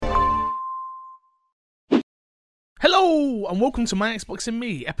Hello and welcome to My Xbox and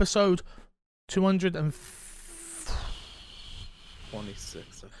Me, episode 26.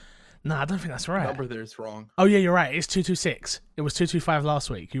 Nah, I don't think that's right. Number there is wrong. Oh yeah, you're right. It's 226. It was 225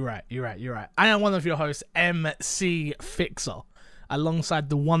 last week. You're right. I am one of your hosts, MC Fixer, alongside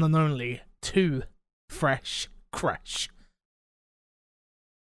the one and only Too Fresh Crash.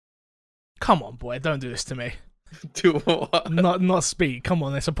 Come on, boy, don't do this to me. Do what? Not speak. Come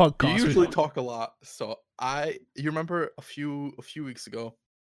on, it's a podcast. You usually talk a lot, so you remember a few weeks ago,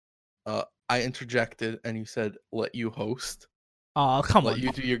 I interjected and you said let you host. Oh, come on. Let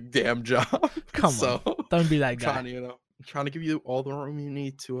you do your damn job. Come on. Don't be that guy. I'm trying to give you all the room you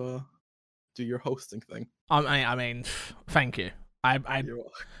need to do your hosting thing. I mean, thank you. You're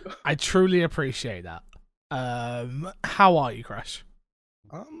welcome. I truly appreciate that. How are you, Crash?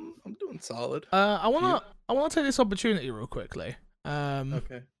 I'm doing solid. I wanna take this opportunity real quickly.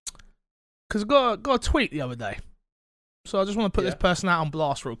 Okay. Because I got a tweet the other day, so I just want to put this person out on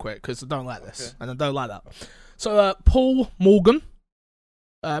blast real quick because I don't like this and I don't like that. So Paul Morgan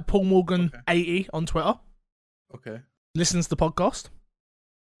 80 on Twitter, listens to the podcast,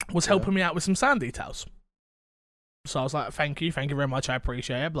 was helping me out with some sound details. So I was like, thank you very much, I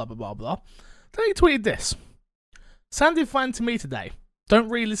appreciate it, blah blah blah blah. Then he tweeted this: sounded fine to me today. Don't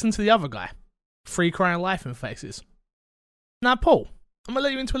really listen to the other guy. 3 crying laughing faces. Now, Paul, I'm gonna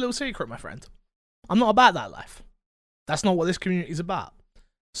let you into a little secret, my friend. I'm not about that life. That's not what this community is about.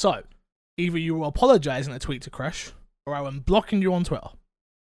 So, either you will apologise in a tweet to Crash, or I am blocking you on Twitter.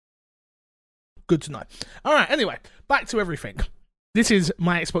 Good to know. Alright, anyway, back to everything. This is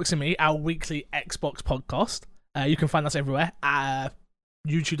My Xbox and Me, our weekly Xbox podcast. You can find us everywhere.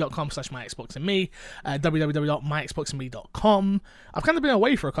 youtube.com/myxboxandme, www.myxboxandme.com. I've kind of been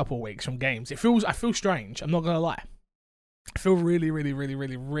away for a couple of weeks from games. I feel strange, I'm not gonna lie. I feel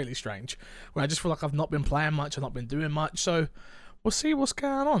really strange, where I just feel like I've not been playing much, I've not been doing much, so we'll see what's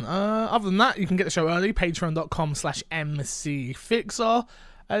going on. Other than that, you can get the show early, patreon.com/mcfixer.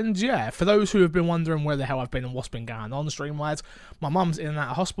 And yeah, for those who have been wondering where the hell I've been and what's been going on stream-wise, my mum's in and out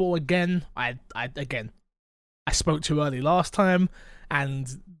of hospital again. I spoke too early last time,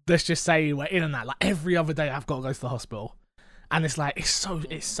 and let's just say we're in and out. Like every other day I've got to go to the hospital. And it's like, it sucks.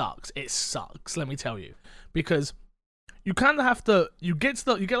 It sucks, let me tell you. Because you kind of have to, you get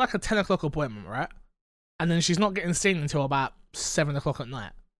like a 10 o'clock appointment, right? And then she's not getting seen until about 7 o'clock at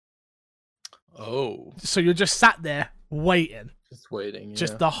night. Oh. So you're just sat there waiting. Just waiting,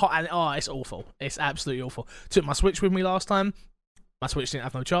 Just the hot, and oh, it's awful. It's absolutely awful. Took my Switch with me last time. My Switch didn't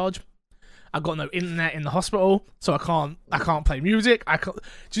have no charge. I got no internet in the hospital, so I can't play music.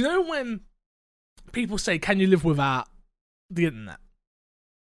 Do you know when people say, "Can you live without the internet?"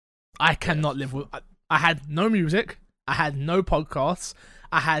 I cannot live with. I had no music. I had no podcasts.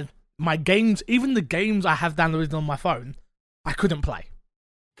 I had my games, even the games I have downloaded on my phone, I couldn't play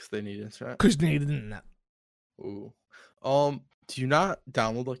because they need internet. Because they needed internet. Ooh. Do you not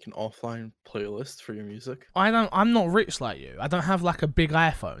download like an offline playlist for your music? I'm not rich like you. I don't have like a big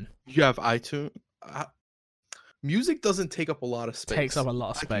iPhone. You have iTunes. Music doesn't take up a lot of space. Takes up a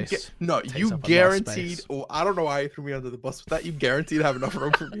lot of space. You guaranteed. Oh, I don't know why you threw me under the bus with that. You guaranteed to have enough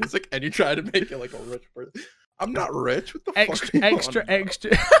room for music, and you try to make it like a rich person. I'm not rich. What the extra.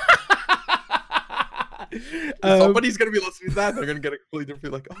 Somebody's gonna be listening to that. They're gonna get a completely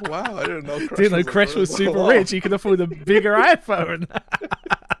different. Like, oh wow, I didn't know. Didn't know Crash was super rich. He could afford a bigger iPhone.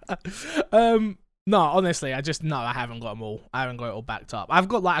 No, honestly, I haven't got them all. I haven't got it all backed up. I've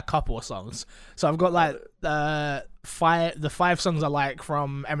got like a couple of songs. So I've got like the 5 songs I like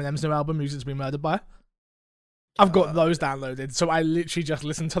from Eminem's new album, Music's Been Murdered By. I've got those downloaded, so I literally just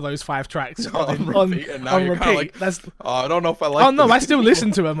listen to those 5 tracks on repeat. Like, I don't know if I like. Oh no, I still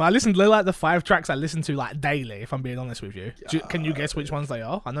listen to them. I listen to like the 5 tracks I listen to like daily. If I'm being honest with you, can you guess which ones they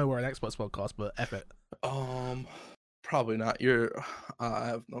are? I know we're an Xbox podcast, but F it. Probably not. I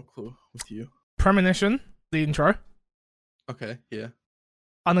have no clue with you. Premonition, the intro. Okay, yeah.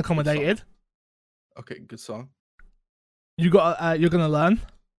 Unaccommodated. Okay, good song. You're gonna learn.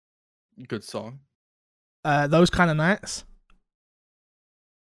 Good song. Those Kind of Nights.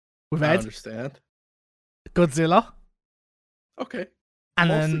 With Ed. I understand. Godzilla. Okay. And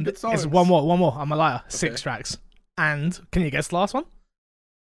then it's one more. I'm a liar. Okay. 6 tracks. And can you guess the last one?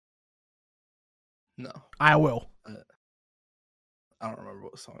 No. I will. I don't remember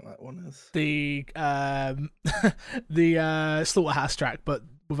what song that one is. The Slaughterhouse track, but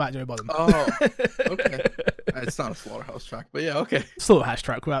without Joe Budden. Oh, okay. It's not a Slaughterhouse track, but yeah, okay. Slaughterhouse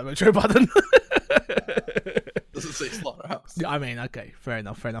track without Joe Budden. Doesn't say Slaughterhouse. I mean, okay, fair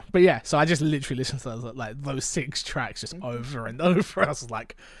enough. But yeah, so I just literally listened to those 6 tracks just over and over. I was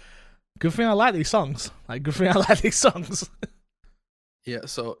like, Good thing I like these songs. Good thing I like these songs. Yeah,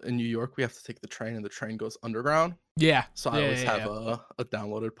 so in New York, we have to take the train, and the train goes underground. Yeah. So I always have a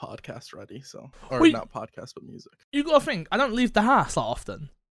downloaded podcast ready. So, or Well, not podcast, but music. You gotta think, I don't leave the house that often.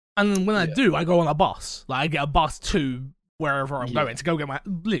 And when I do, I go on a bus. I get a bus to wherever I'm going to go get my...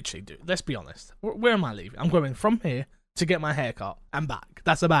 Literally, dude, let's be honest. Where am I leaving? I'm going from here to get my haircut and back.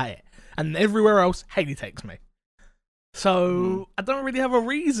 That's about it. And everywhere else, Haley takes me. So, I don't really have a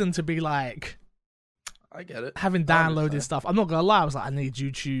reason to be like... I get it. Having downloaded stuff. I'm not gonna lie, I was like, I need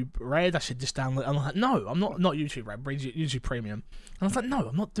YouTube Red. I should just download. I'm like, no, I'm not YouTube Red, YouTube Premium. And I was like, no,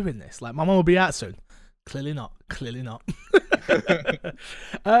 I'm not doing this. My mum will be out soon. Clearly not.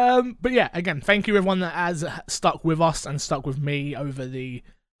 But yeah, again, thank you everyone that has stuck with us and stuck with me over the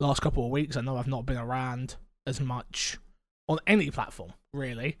last couple of weeks. I know I've not been around as much on any platform,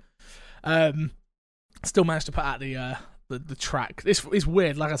 really. Still managed to put out the track. It's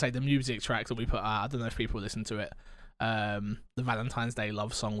weird, like I say, the music tracks that we put out. I don't know if people listen to it. The Valentine's Day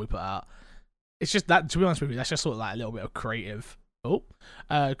love song we put out. It's just that, to be honest with you, that's just sort of like a little bit of creative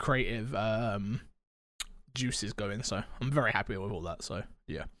juices going. So I'm very happy with all that. So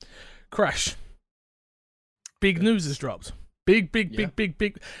yeah, Crash. Big news has dropped. Big.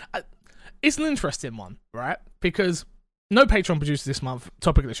 It's an interesting one, right? Because no Patreon produced this month.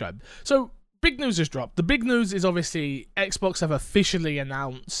 Topic of the show. So. Big news has dropped. The big news is obviously Xbox have officially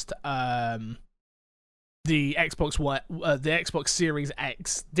announced the Xbox Series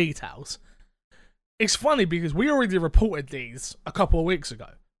X details. It's funny because we already reported these a couple of weeks ago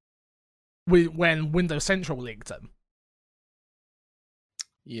when Windows Central leaked them.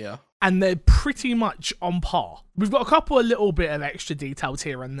 Yeah. And they're pretty much on par. We've got a couple of little bit of extra details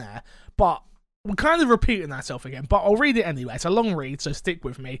here and there, but we're kind of repeating ourselves again, but I'll read it anyway. It's a long read, so stick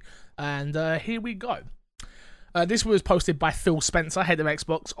with me. And here we go. This was posted by Phil Spencer, head of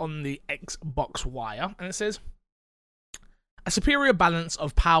Xbox, on the Xbox Wire. And it says, a superior balance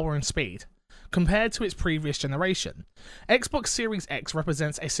of power and speed. Compared to its previous generation, Xbox Series X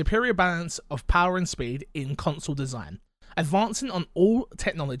represents a superior balance of power and speed in console design, advancing on all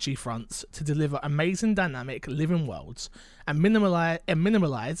technology fronts to deliver amazing dynamic living worlds and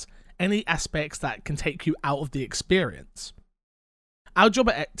minimalize any aspects that can take you out of the experience. Our job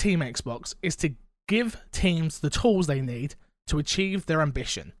at Team Xbox is to give teams the tools they need to achieve their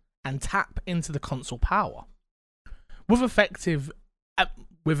ambition and tap into the console power. Effectiveness.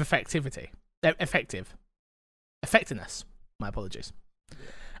 My apologies.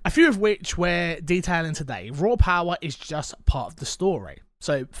 A few of which we're detailing today. Raw power is just part of the story.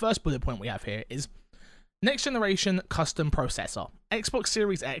 So, first bullet point we have here is next generation custom processor. Xbox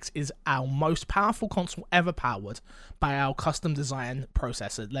Series X is our most powerful console ever powered by our custom design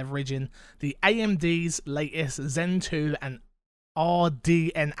processor, leveraging the AMD's latest Zen 2 and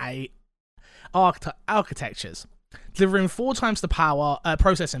RDNA architectures, delivering 4 times the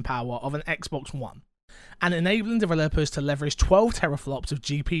processing power of an Xbox One, and enabling developers to leverage 12 teraflops of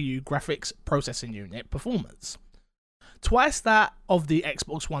GPU graphics processing unit performance. Twice that of the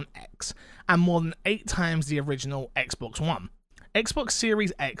Xbox One X, and more than 8 times the original Xbox One. Xbox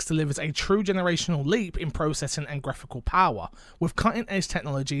Series X delivers a true generational leap in processing and graphical power, with cutting-edge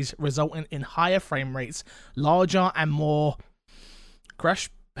technologies resulting in higher frame rates, larger and more... Crash,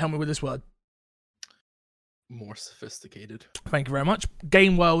 help me with this word. More sophisticated. Thank you very much.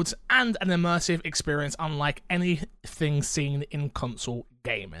 Game worlds and an immersive experience unlike anything seen in console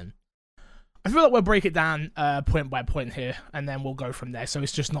gaming. I feel like we'll break it down point by point here, and then we'll go from there. So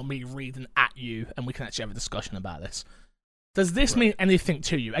it's just not me reading at you, and we can actually have a discussion about this. Does this mean anything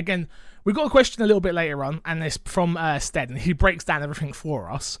to you? Again, we've got a question a little bit later on, and it's from Stead, and he breaks down everything for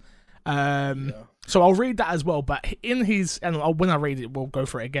us. So I'll read that as well, but in his, and when I read it, we'll go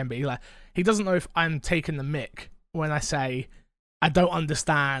for it again, but he doesn't know if I'm taking the mick when I say I don't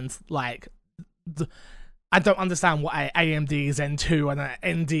understand, I don't understand what a AMD Zen 2 and an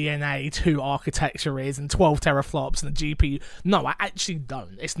NDNA 2 architecture is, and 12 teraflops and the GPU. No, I actually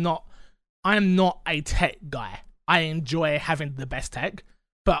don't. I am not a tech guy. I enjoy having the best tech,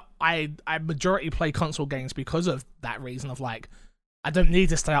 but I majority play console games because of that reason of I don't need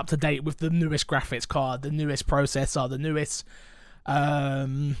to stay up to date with the newest graphics card, the newest processor, the newest, I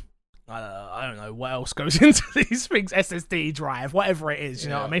don't know what else goes into these things, SSD drive, whatever it is, you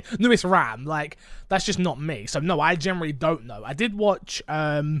know what I mean? Newest RAM, that's just not me. So no, I generally don't know. I did watch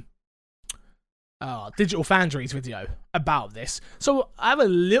Digital Foundry's video about this, so I have a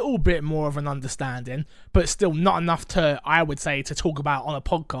little bit more of an understanding, but still not enough to, I would say, to talk about on a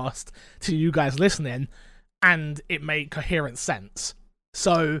podcast to you guys listening, and it made coherent sense.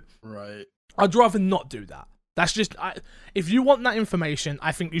 So right, I'd rather not do that. That's just if you want that information,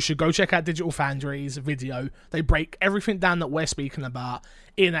 I think you should go check out Digital Foundry's video. They break everything down that we're speaking about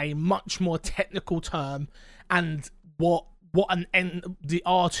in a much more technical term, and the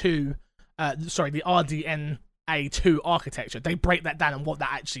R2, the RDNA2 architecture. They break that down and what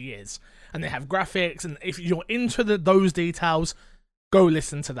that actually is, and they have graphics. And if you're into those details, go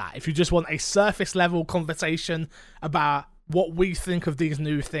listen to that. If you just want a surface level conversation about what we think of these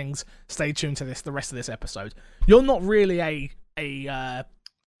new things, stay tuned to the rest of this episode. You're not really a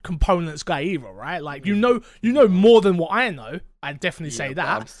components guy either, right? Like you know more than what I know. I'd definitely say that.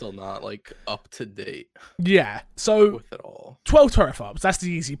 I'm still not like up to date. Yeah. So with it all. 12 teraflops. That's the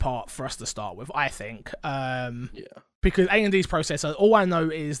easy part for us to start with, I think. Because AMD's processor, all I know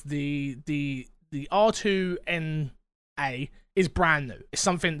is the R2NA is brand new. It's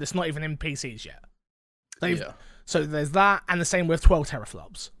something that's not even in PCs yet. So there's that, and the same with 12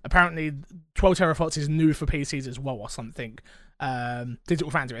 teraflops. Apparently, 12 teraflops is new for PCs as well, or something.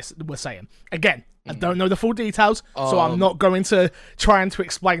 Digital Foundry was saying. Again, I don't know the full details, so I'm not going to try and to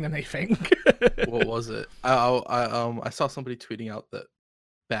explain anything. What was it? I saw somebody tweeting out that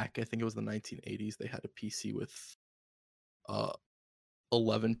back, I think it was the 1980s, they had a PC with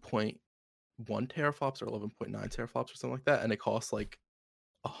 11.1 teraflops or 11.9 teraflops or something like that, and it cost like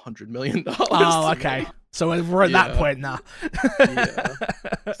 $100 million. Oh, okay. So we're at that point now. Yeah.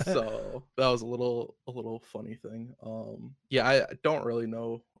 So that was a little funny thing. I don't really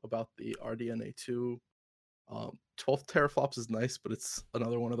know about the RDNA2. 12 teraflops is nice, but it's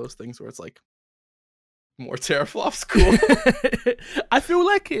another one of those things where it's like more teraflops cool. I feel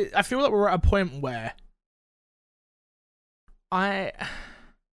like we're at a point where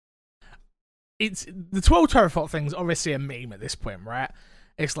it's the 12 teraflop thing's obviously a meme at this point, right?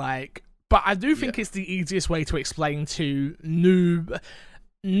 It's like, but I do think it's the easiest way to explain to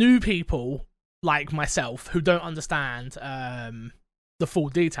new people like myself who don't understand the full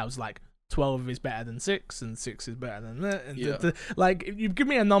details. Like 12 is better than 6, and 6 is better than that. And like, if you give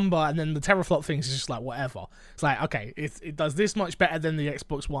me a number, and then the teraflop thing is just like whatever. It's like, okay, it does this much better than the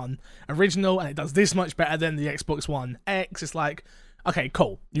Xbox One original, and it does this much better than the Xbox One X. It's like, okay,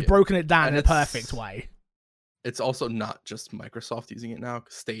 cool. You've broken it down in a perfect way. It's also not just Microsoft using it now,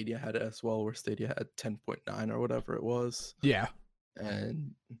 because Stadia had it as well, where Stadia had 10.9 or whatever it was. Yeah.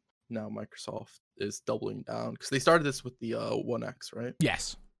 And now Microsoft is doubling down, because they started this with the One X, right?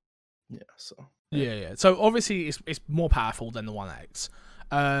 Yes. Yeah, so. Yeah. So obviously it's more powerful than the One X.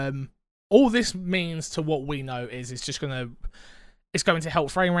 All this means to what we know is it's going to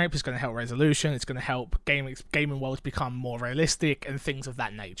help frame rate, it's going to help resolution, it's going to help gaming worlds become more realistic and things of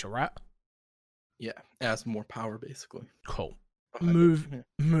that nature, right? Yeah, it has more power, basically. Cool.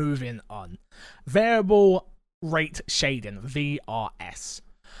 Moving on. Variable rate shading, VRS.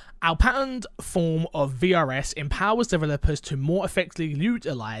 Our patented form of VRS empowers developers to more effectively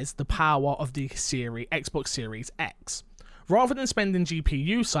utilize the power of the Xbox Series X. Rather than spending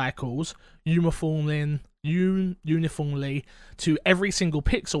GPU cycles uniformly to every single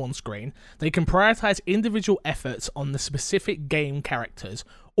pixel on screen, they can prioritize individual efforts on the specific game characters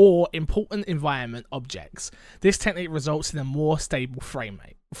or important environment objects. This technique results in a more stable frame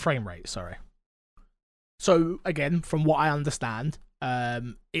rate. So again, from what I understand,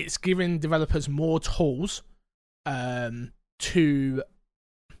 it's giving developers more tools to.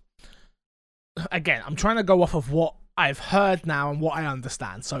 Again, I'm trying to go off of what I've heard now and what I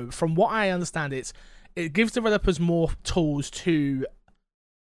understand. So from what I understand, it gives developers more tools to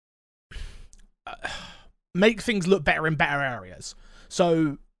make things look better in better areas.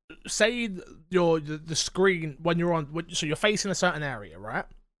 So say the screen when you're on, so you're facing a certain area, right?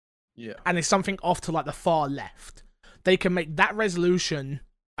 Yeah. And it's something off to like the far left. They can make that resolution.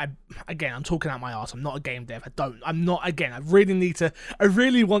 I'm talking out my arse. I'm not a game dev. I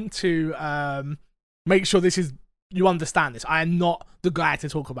really want to make sure you understand this. I am not the guy to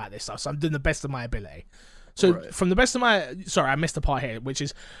talk about this stuff, so I'm doing the best of my ability. So from the best of my... Sorry, I missed the part here, which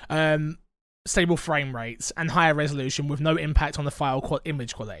is stable frame rates and higher resolution with no impact on the file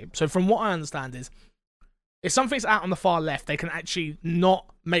image quality. So from what I understand is, if something's out on the far left, they can actually not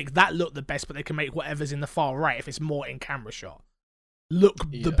make that look the best, but they can make whatever's in the far right, if it's more in camera shot,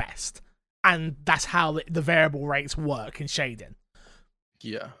 look the best. And that's how the variable rates work in shading.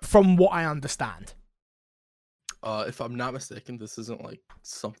 Yeah. From what I understand. If I'm not mistaken, this isn't like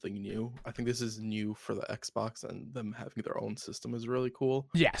something new. I think this is new for the Xbox, and them having their own system is really cool.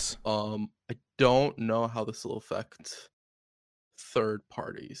 Yes. I don't know how this will affect third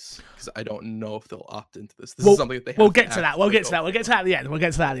parties, because I don't know if they'll opt into this. This is something that they have We'll get to that. We'll get to that. We'll get to that at the end. We'll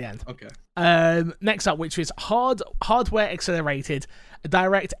get to that at the end. Okay. Next up, which is hardware accelerated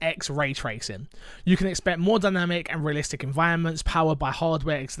DirectX ray tracing. You can expect more dynamic and realistic environments powered by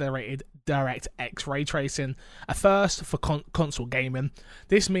hardware accelerated DirectX ray tracing, a first for console gaming.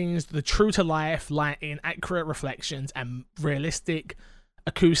 This means the true to life lighting, accurate reflections, and realistic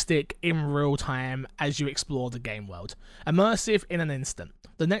acoustic in real time as you explore the game world. Immersive in an instant.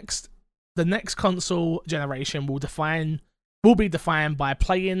 The next console generation will be defined by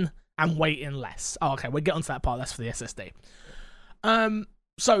playing and waiting less. Oh, okay, we'll get onto that part. That's for the SSD.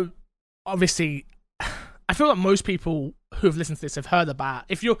 So obviously, I feel like most people who have listened to this have heard about.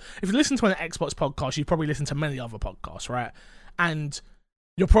 If you listen to an Xbox podcast, you probably listen to many other podcasts, right? And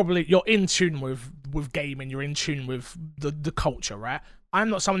you're in tune with gaming. You're in tune with the culture, right? I'm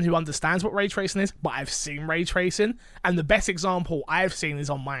not someone who understands what ray tracing is, but I've seen ray tracing, and the best example I've seen is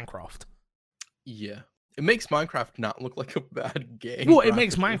on Minecraft. Yeah. It makes Minecraft not look like a bad game. Well, it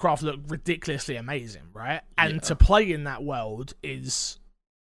makes Minecraft look ridiculously amazing, right? And to play in that world is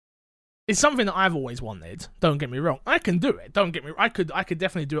something that I've always wanted. Don't get me wrong. I can do it. Don't get me wrong. I could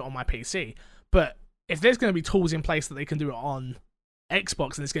definitely do it on my PC. But if there's going to be tools in place that they can do it on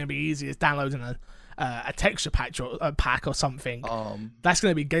Xbox, and it's going to be easy as downloading a texture pack or a pack or something, that's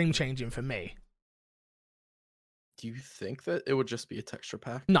going to be game changing for me. Do you think that it would just be a texture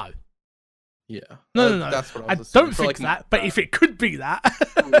pack? No. Yeah. No. That's what I don't think that, but if it could be that.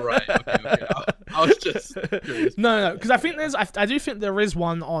 Right. Okay. I was just curious. No, because I do think there is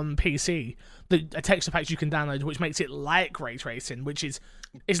one on PC, a texture pack you can download, which makes it like ray tracing, which is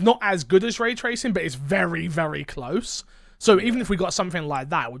it's not as good as ray tracing, but it's very, very close. So even if we got something like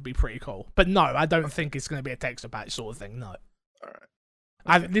that, it would be pretty cool. But no, I don't think it's going to be a texture pack sort of thing. No. All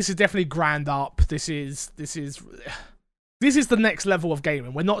right. This is definitely ground up. This is the next level of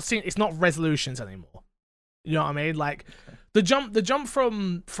gaming. We're not seeing. It's not resolutions anymore. You know what I mean? Like the jump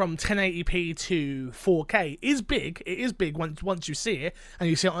from 1080p to 4K is big. It is big once you see it and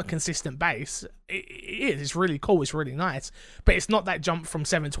you see it on a consistent base. It is. It's really cool. It's really nice. But it's not that jump from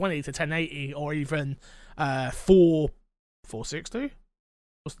 720 to 1080 or even 460.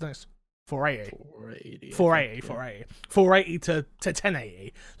 What's the next? 480. 480 to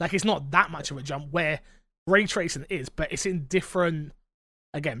 1080. Like it's not that much of a jump where ray tracing is, but it's in different,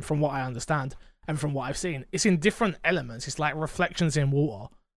 again, from what I understand and from what I've seen, it's in different elements. It's like reflections in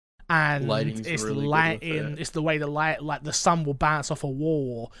water, and it's really lighting. It's the way the light, like the sun will bounce off a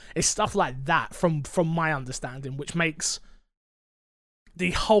wall. It's stuff like that from my understanding, which makes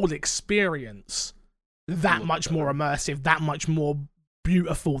the whole experience that much more immersive, that much more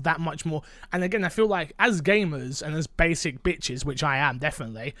beautiful, that much more. And again, I feel like as gamers and as basic bitches, which I am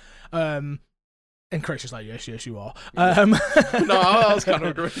definitely, and Chris is like, yes, you are. No, I was kind of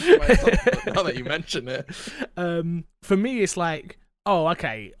agreeing with myself, but now that you mention it. For me, it's like, oh,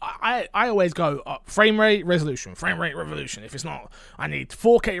 okay. I always go frame rate, resolution. If it's not, I need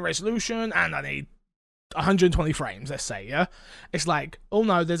 4K resolution and I need 120 frames, let's say, yeah? It's like, oh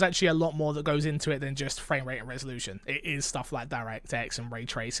no, there's actually a lot more that goes into it than just frame rate and resolution. It is stuff like DirectX and ray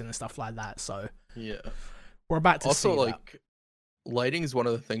tracing and stuff like that, so yeah. We're about to see also, that. Lighting is one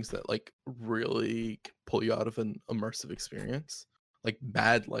of the things that like really can pull you out of an immersive experience. Like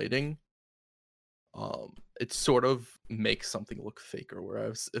bad lighting, it sort of makes something look faker,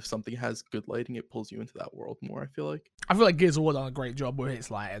 whereas if something has good lighting, it pulls you into that world more. I feel like Gears of War done a great job with its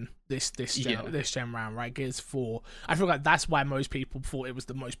lighting this gen round, right? Gears 4, I feel like that's why most people thought it was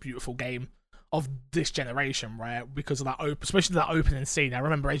the most beautiful game of this generation, right? Because of that especially that opening scene. I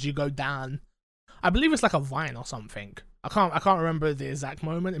remember as you go down, I believe it's like a vine or something. I can't remember the exact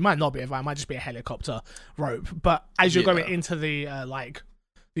moment. It might not be a vine, it might just be a helicopter rope. But as you're going into the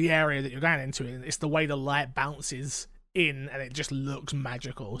the area that you're going into, it's the way the light bounces in, and it just looks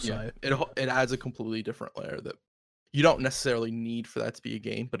magical. So it adds a completely different layer that you don't necessarily need for that to be a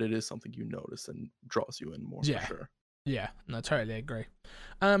game, but it is something you notice and draws you in more. For sure. Yeah, no, totally agree.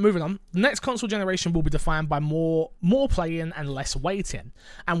 Moving on, the next console generation will be defined by more playing and less waiting.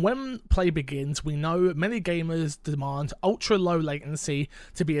 And when play begins, we know many gamers demand ultra low latency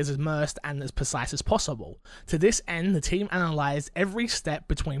to be as immersed and as precise as possible. To this end, the team analysed every step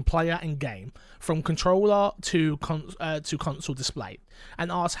between player and game, from controller to console display,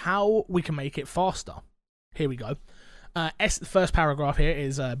 and asked how we can make it faster. Here we go. The first paragraph here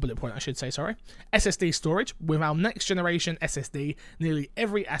is bullet point, I should say, sorry. SSD storage. With our next generation SSD, nearly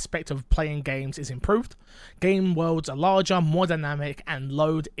every aspect of playing games is improved. Game worlds are larger, more dynamic, and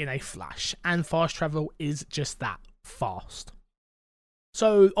load in a flash. And fast travel is just that, fast.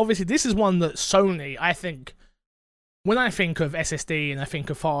 So, obviously, this is one that Sony, I think, when I think of SSD and I think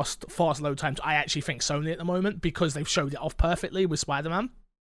of fast load times, I actually think Sony at the moment, because they've showed it off perfectly with Spider-Man.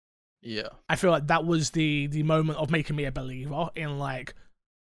 Yeah. I feel like that was the moment of making me a believer in like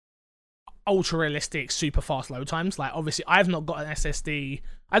ultra realistic, super fast load times. Like, obviously, I've not got an SSD.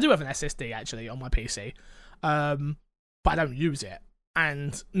 I do have an SSD actually on my PC, but I don't use it,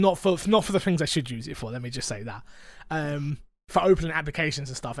 and not for the things I should use it for. Let me just say that. For opening applications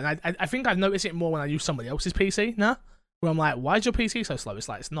and stuff, and I think I've noticed it more when I use somebody else's PC now, where I'm like, why is your PC so slow? It's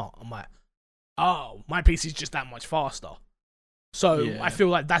like, it's not. I'm like, oh, my PC's just that much faster. So yeah. I feel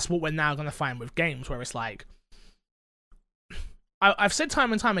like that's what we're now going to find with games, where it's like, I've said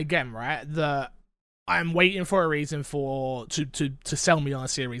time and time again, right, that I'm waiting for a reason to sell me on a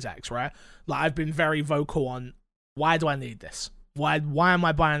Series X, right? Like, I've been very vocal on, why do I need this? Why am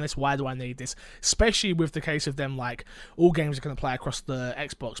I buying this? Why do I need this? Especially with the case of them, like, all games are going to play across the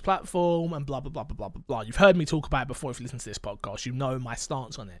Xbox platform and blah, blah, blah, blah, blah, blah, blah. You've heard me talk about it before if you listen to this podcast. You know my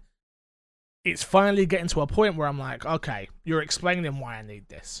stance on it. It's finally getting to a point where I'm like, okay, you're explaining why I need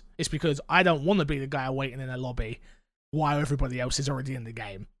this. It's because I don't want to be the guy waiting in a lobby while everybody else is already in the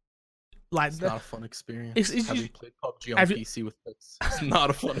game. Like, it's not a fun experience. It's having played PUBG on PC with this, it's not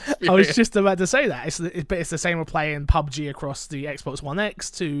a fun experience. I was just about to say that. It's the same with playing PUBG across the Xbox One X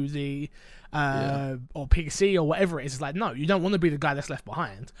to the or PC or whatever it is. It's like, no, you don't want to be the guy that's left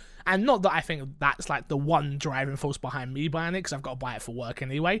behind. And not that I think that's like the one driving force behind me buying it, because I've got to buy it for work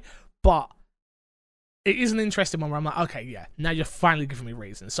anyway. But it is an interesting one where I'm like, okay, yeah, now you're finally giving me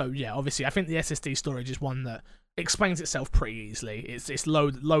reasons. So yeah, obviously, I think the SSD storage is one that explains itself pretty easily. It's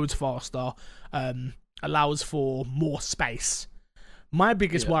loads faster, allows for more space. My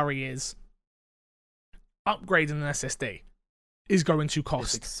biggest worry is upgrading an SSD is going to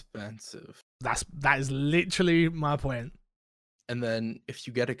cost. It's expensive. That is literally my point. And then if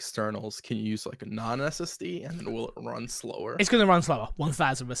you get externals, can you use like a non-SSD, and then will it run slower? It's going to run slower,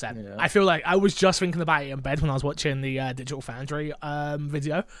 1000%. Yeah. I feel like I was just thinking about it in bed when I was watching the Digital Foundry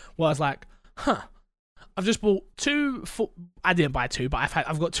video, where I was like, I've just bought I didn't buy two, but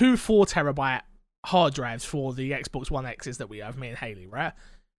I've got two 4 terabyte hard drives for the Xbox One X's that we have, me and Haley, right?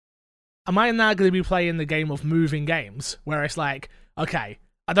 Am I now going to be playing the game of moving games, where it's like, okay,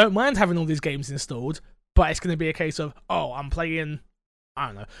 I don't mind having all these games installed, but it's going to be a case of, oh, I'm playing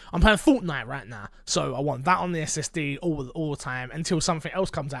Fortnite right now, so I want that on the SSD all the time until something else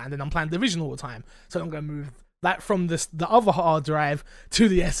comes out, and then I'm playing Division all the time, so I'm going to move that from the other hard drive to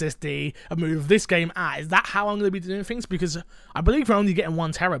the SSD and move this game out. Is that how I'm going to be doing things? Because I believe we're only getting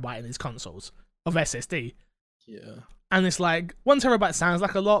 1 terabyte in these consoles of SSD. Yeah. And it's like, 1 terabyte sounds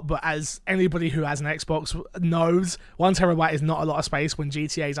like a lot, but as anybody who has an Xbox knows, 1 terabyte is not a lot of space when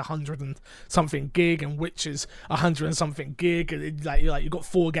GTA is 100 and something gig and Witcher's 100 and something gig, and you've got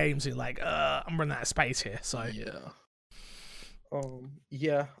 4 games, and you're like, I'm running out of space here. So yeah.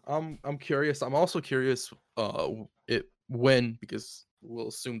 I'm curious. I'm also curious when, because we'll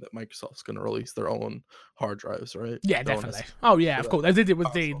assume that Microsoft's going to release their own hard drives, right? Yeah, definitely. Oh yeah, of course. They did it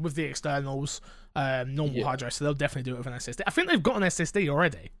with the externals, normal hard drives, so they'll definitely do it with an SSD. I think they've got an SSD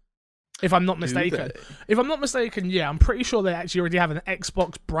already, if I'm not mistaken. If I'm not mistaken, yeah, I'm pretty sure they actually already have an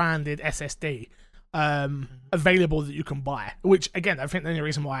Xbox branded SSD available that you can buy. Which, again, I think the only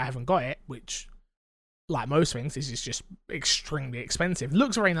reason why I haven't got it, which, like most things, is it's just extremely expensive.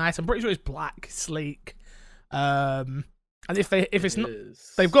 Looks very nice. I'm pretty sure it's black, sleek. And if it's not,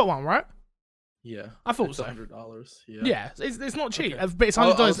 they've got one, right? Yeah, I thought so. $100. Yeah, it's not cheap, Okay. but it's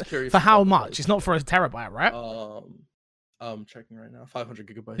 $100 for how much? It's not for a terabyte, right? I'm checking right now. 500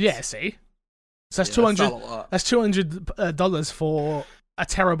 gigabytes. Yeah, see, so that's $200. That's $200 for a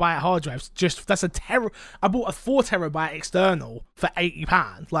terabyte hard drive. I bought a 4 terabyte external for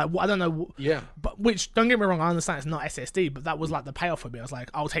 £80. Like, I don't know. Yeah. But which, don't get me wrong, I understand it's not SSD, but that was like the payoff for me. I was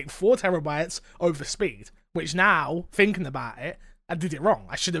like, I'll take 4 terabytes over speed. Which now, thinking about it, I did it wrong.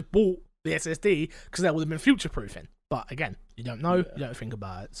 I should have bought the SSD because that would have been future proofing. But again, you don't know, you don't think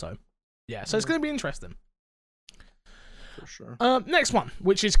about it. So yeah, so it's going to be interesting. For sure. Next one,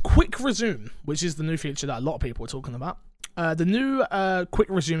 which is Quick Resume, which is the new feature that a lot of people are talking about. The new Quick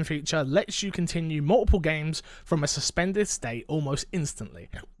Resume feature lets you continue multiple games from a suspended state almost instantly,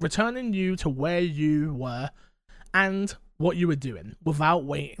 returning you to where you were and what you were doing without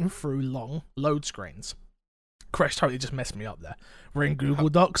waiting through long load screens. Crash totally just messed me up there. We're in Google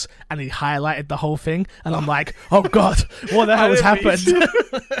Docs and he highlighted the whole thing, and I'm like, oh god, what the hell has happened?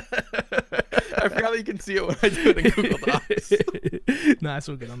 I forgot that you can see it when I do it in Google Docs. Nah, it's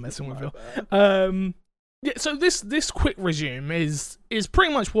all good. I'm messing with you. Yeah, so this Quick Resume is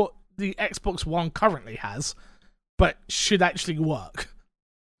pretty much what the Xbox One currently has, but should actually work.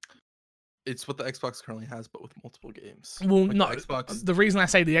 It's what the Xbox currently has, but with multiple games. Well, like no. the Xbox. The reason I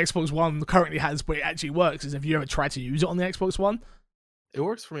say the Xbox One currently has, but it actually works, is if you ever try to use it on the Xbox One. It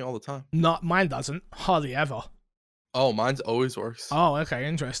works for me all the time. Not mine doesn't. Hardly ever. Oh, mine's always works. Oh, okay,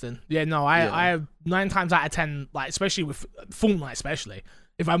 interesting. Yeah, no, I have 9 times out of 10, like especially with Fortnite, especially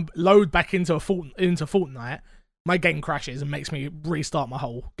if I load back into Fortnite, my game crashes and makes me restart my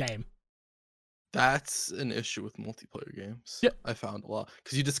whole game. That's an issue with multiplayer games. Yep. I found a lot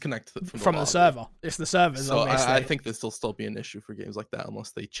because you disconnect from the server. It's the servers. So I think this will still be an issue for games like that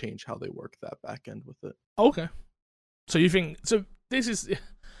unless they change how they work that back end with it. Okay. So you think this is.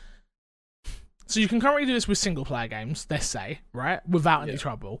 So you can currently do this with single player games, let's say, right, without any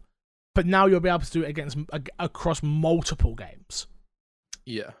trouble. But now you'll be able to do it across multiple games.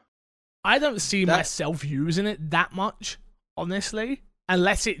 Yeah. I don't see myself using it that much, honestly,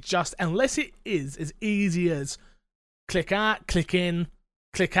 unless it is as easy as click out, click in,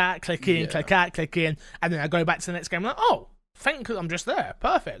 click out, click in, click out, click in, and then I go back to the next game and I'm like, I'm just there,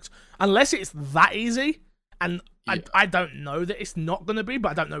 perfect. Unless it's that easy, and I don't know that it's not going to be, but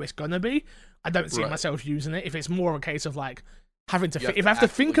I don't know it's going to be. I don't see myself using it. If it's more a case of like having to, if I have to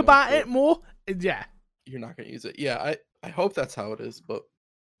think about it more, yeah, you're not going to use it. Yeah, I hope that's how it is, but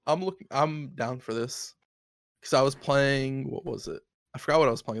I'm down for this because I was playing. What was it? I forgot what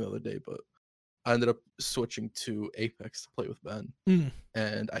I was playing the other day, but I ended up switching to Apex to play with Ben,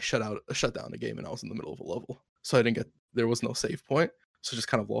 and I shut down the game, and I was in the middle of a level, so I didn't get. There was no save point, so just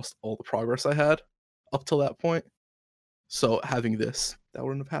kind of lost all the progress I had up till that point. So having this, that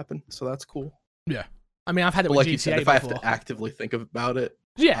wouldn't have happened. So that's cool. Yeah, I mean, I've had it with like GTA you said, if before. I have to actively think about it,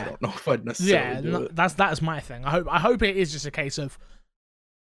 yeah, I don't know if I'd necessarily do it. That is my thing. I hope it is just a case of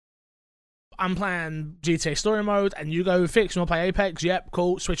I'm playing GTA Story Mode, and you go fix, you want to play Apex? Yep,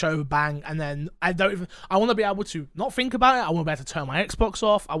 cool. Switch over, bang, and then I want to be able to not think about it. I want to be able to turn my Xbox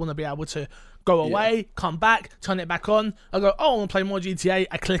off. I want to be able to go away, come back, turn it back on. I go, I want to play more GTA.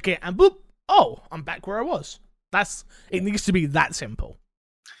 I click it, and boop, I'm back where I was. It needs to be that simple.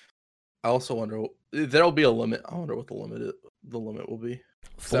 I also wonder there'll be a limit. I wonder what the limit will be.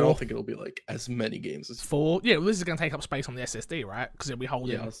 4? I don't think it'll be like as many games as 4. Yeah, well, this is gonna take up space on the SSD, right? Because it'll be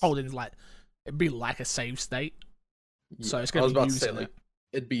holding like it'd be like a save state. Yeah. So it's gonna be using it.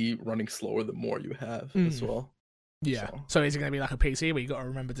 It'd be running slower the more you have as well. Yeah. So is it gonna be like a PC where you got to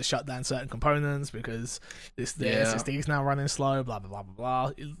remember to shut down certain components because the SSD is now running slow? Blah blah blah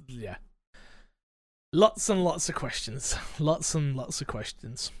blah blah. Yeah. Lots and lots of questions. Lots and lots of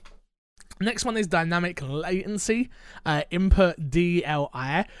questions. Next one is dynamic latency, input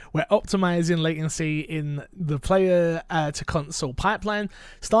DLI. We're optimizing latency in the player to console pipeline,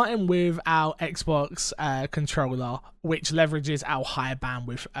 starting with our Xbox controller, which leverages our high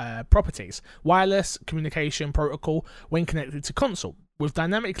bandwidth properties. Wireless communication protocol when connected to console with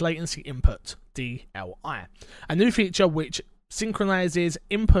dynamic latency input DLI. A new feature which synchronizes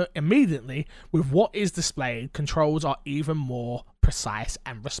input immediately with what is displayed. Controls are even more precise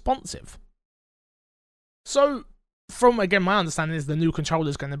and responsive. So, from again, my understanding is the new controller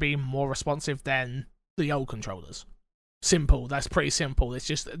is going to be more responsive than the old controllers. Simple. That's pretty simple. It's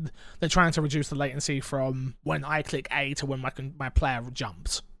just they're trying to reduce the latency from when I click A to when my player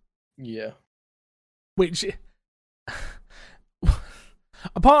jumps. Yeah. Which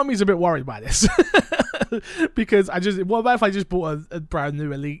a part of me is a bit worried by this. Because what about if I just bought a brand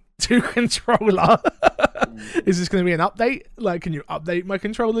new Elite 2 controller? Is this going to be an update? Like, can you update my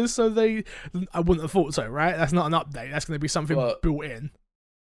controllers so they... I wouldn't have thought so, right? That's not an update. That's going to be something built in.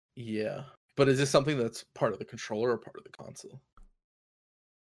 Yeah. But is this something that's part of the controller or part of the console?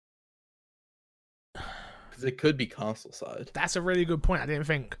 Because it could be console side. That's a really good point. I didn't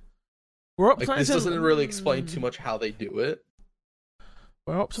think. We're optimizing... this doesn't really explain too much how they do it.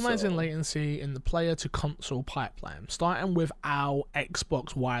 We're optimizing latency in the player to console pipeline, starting with our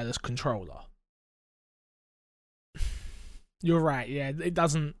Xbox wireless controller. You're right, yeah. It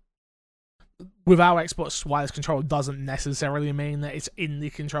doesn't... With our Xbox wireless controller doesn't necessarily mean that it's in the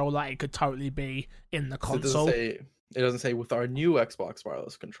controller. It could totally be in the console. It doesn't say with our new Xbox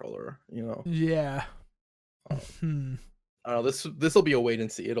wireless controller, you know? Yeah. I don't know, this will be a wait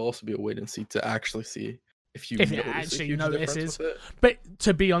and see. It'll also be a wait and see to actually see if you actually notice. But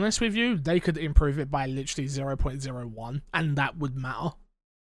to be honest with you, they could improve it by literally 0.01, and that would matter.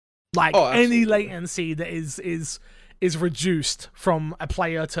 Like any latency that is reduced from a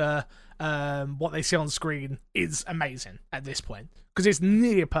player to what they see on screen is amazing at this point because it's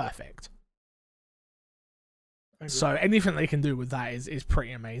near perfect. So anything they can do with that is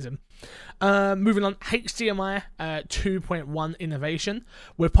pretty amazing. Moving on, HDMI 2.1 innovation.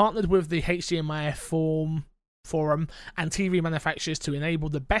 We're partnered with the HDMI Form forum, and TV manufacturers to enable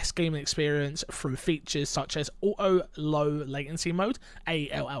the best gaming experience through features such as Auto Low Latency Mode,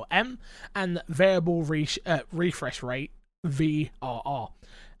 ALLM, and Variable Refresh Rate, VRR.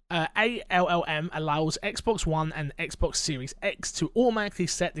 ALLM allows Xbox One and Xbox Series X to automatically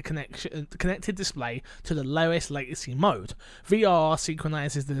set the connected display to the lowest latency mode. VRR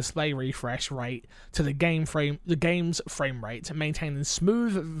synchronizes the display refresh rate to the game's frame rate, maintaining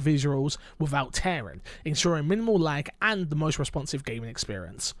smooth visuals without tearing, ensuring minimal lag and the most responsive gaming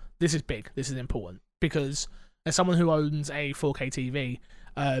experience. This is big. This is important because as someone who owns a 4K TV,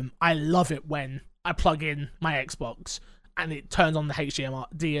 I love it when I plug in my Xbox and it turns on the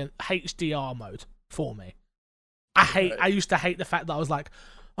HDR mode for me. I used to hate the fact that I was like,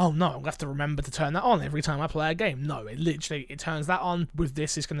 oh no, I'm gonna have to remember to turn that on every time I play a game. No, it turns that on. With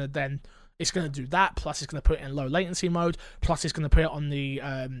this, it's gonna do that. Plus, it's gonna put it in low latency mode. Plus, it's gonna put it on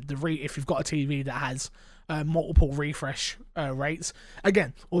if you've got a TV that has multiple refresh rates.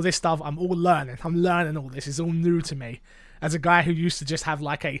 Again, all this stuff I'm all learning. I'm learning all this. It's all new to me. As a guy who used to just have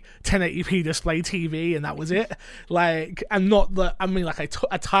like a 1080p display TV and that was it, like, and not the, I mean like a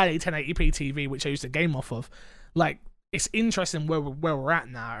tiny 1080p TV which I used to game off of. Like, it's interesting where we're at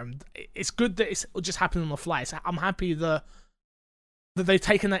now, and it's good that it's just happening on the fly. So I'm happy that they've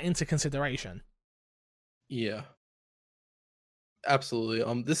taken that into consideration. Yeah,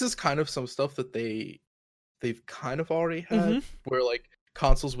 absolutely. This is kind of some stuff that they've kind of already had, where like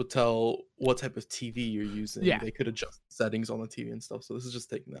consoles would tell what type of TV you're using. Yeah. They could adjust settings on the TV and stuff. So this is just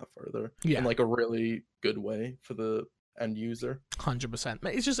taking that further in like a really good way for the end user. 100%.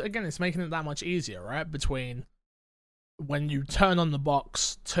 It's just, again, it's making it that much easier, right? Between when you turn on the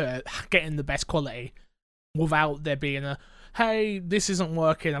box to getting the best quality without there being a, hey, this isn't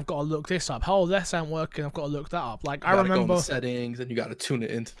working, I've got to look this up. Oh, this ain't working, I've got to look that up. Like, I remember go in the settings, and you got to tune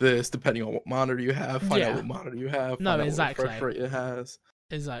it into this depending on what monitor you have. Find out what monitor you have. No, exactly. What refresh rate it has.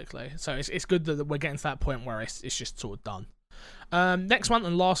 Exactly. So it's good that we're getting to that point where it's just sort of done. Next one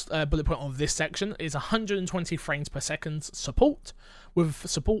and last bullet point of this section is 120 frames per second support. With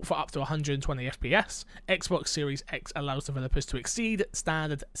support for up to 120 FPS, Xbox Series X allows developers to exceed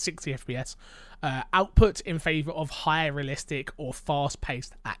standard 60 FPS output in favor of higher realistic or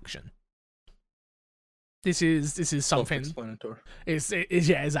fast-paced action. This is something. Self-explanatory.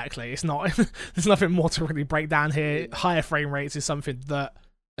 Yeah, exactly. It's not. There's nothing more to really break down here. Higher frame rates is something that,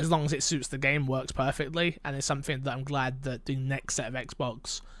 as long as it suits the game, works perfectly, and it's something that I'm glad that the next set of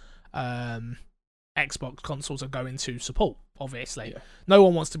Xbox consoles are going to support. Obviously, no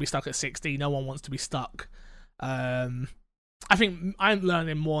one wants to be stuck at 60. No one wants to be stuck. I think I'm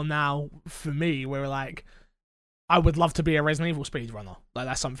learning more now. For me, where like, I would love to be a Resident Evil speedrunner. Like,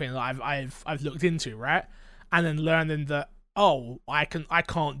 that's something that I've looked into, right? And then learning that, oh, I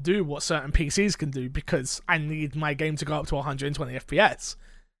can't do what certain PCs can do because I need my game to go up to 120 FPS.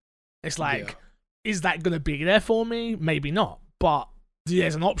 It's like, is that going to be there for me? Maybe not, but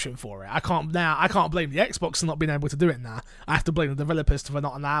there's an option for it. I can't blame the Xbox for not being able to do it now. I have to blame the developers for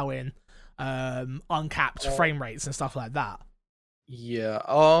not allowing uncapped frame rates and stuff like that.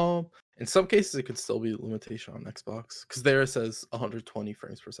 Yeah. In some cases, it could still be a limitation on Xbox because there it says 120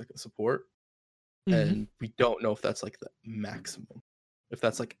 frames per second support, and we don't know if that's like the maximum. If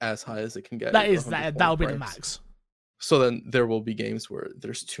that's like as high as it can get. That'll be the max. So then there will be games where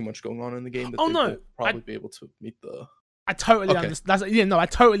there's too much going on in the game that will probably be able to meet the. I totally understand. I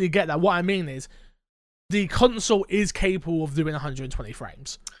totally get that. What I mean is, the console is capable of doing 120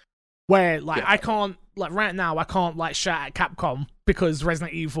 frames. Where like I can't, like right now I can't like shout at Capcom because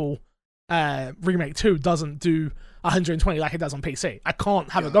Resident Evil Remake 2 doesn't do 120 like it does on PC. I can't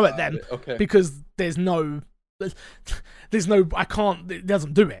have a go at them because there's no I can't, it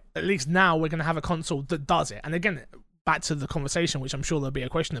doesn't do it. At least now we're gonna have a console that does it. And again, back to the conversation, which I'm sure there'll be a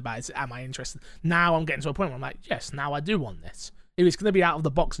question about, is am I interested? Now I'm getting to a point where I'm like, yes, now I do want this. If it's gonna be out of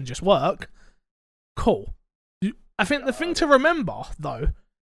the box and just work, cool. I think the thing to remember though,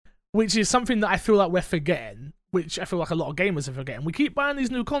 which is something that I feel like we're forgetting, which I feel like a lot of gamers are forgetting. We keep buying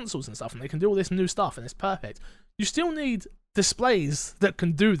these new consoles and stuff, and they can do all this new stuff, and it's perfect. You still need displays that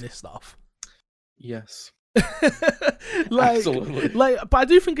can do this stuff. Yes. Absolutely. But I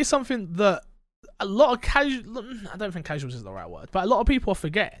do think it's something that a lot of I don't think casuals is the right word, but a lot of people are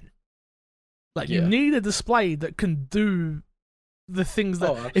forgetting. Like, you need a display that can do the things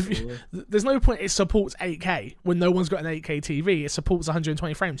that there's no point it supports 8K when no one's got an 8K TV. It supports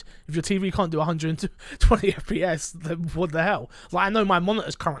 120 frames. If your TV can't do 120 FPS, then what the hell? Like, I know my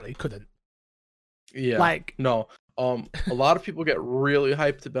monitors currently couldn't. Yeah. Like, no, A lot of people get really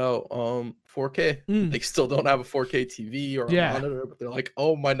hyped about 4K. They still don't have a 4K TV or a monitor, but they're like,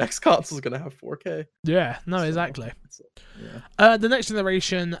 "Oh, my next console is gonna have 4K." Yeah, no, so, exactly. The next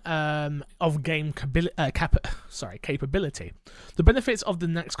generation of game capability. The benefits of the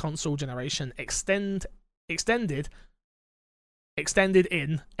next console generation extended in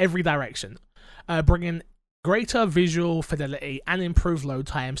every direction, bringing greater visual fidelity and improved load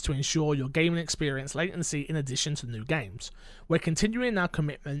times to ensure your gaming experience latency in addition to new games. We're continuing our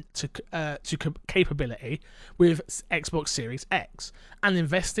commitment to capability with Xbox Series X and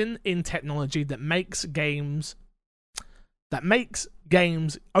investing in technology that makes games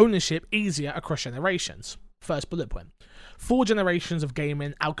ownership easier across generations. First bullet point. 4 generations of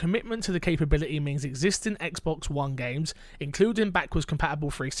gaming, our commitment to the capability means existing Xbox One games, including backwards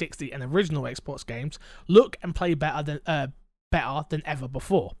compatible 360 and original Xbox games, look and play better than ever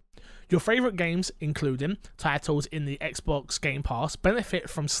before. Your favourite games, including titles in the Xbox Game Pass, benefit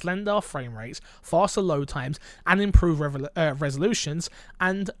from slender frame rates, faster load times, and improved resolutions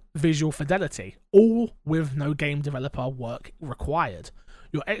and visual fidelity, all with no game developer work required.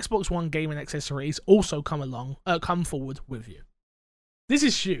 Your Xbox One gaming accessories also come forward with you. This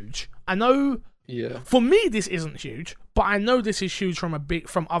is huge. I know. Yeah. For me, this isn't huge, but I know this is huge from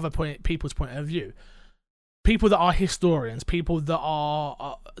other people's point of view. People that are historians, people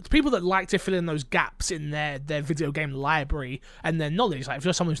that like to fill in those gaps in their video game library and their knowledge. Like if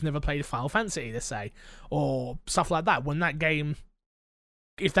you're someone who's never played Final Fantasy, let's say, or stuff like that, when that game,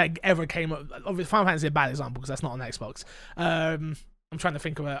 if that ever came up, obviously Final Fantasy is a bad example because that's not on Xbox. I'm trying to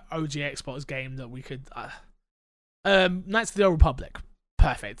think of an OG Xbox game that we could. Knights of the Old Republic,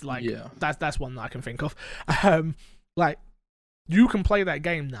 perfect. Like that's one that I can think of. Like you can play that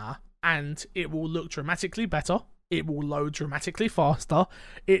game now, and it will look dramatically better. It will load dramatically faster.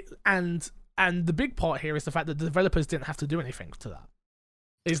 And the big part here is the fact that the developers didn't have to do anything to that.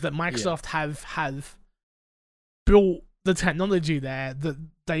 Is that Microsoft have built the technology there that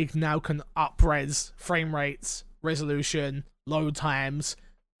they now can up-res frame rates, resolution, load times,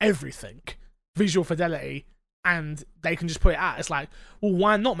 everything, visual fidelity, and they can just put it out. It's like, well,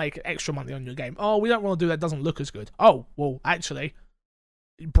 why not make extra money on your game? Oh, we don't want to do that. It doesn't look as good. Oh, well, actually,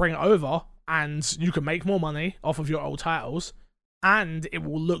 bring it over, and you can make more money off of your old titles, and it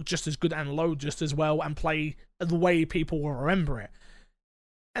will look just as good and load just as well and play the way people will remember it.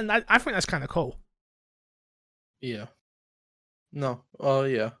 And I think that's kind of cool. Yeah. No. Oh,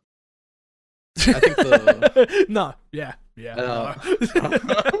 yeah. I think the no, yeah. No.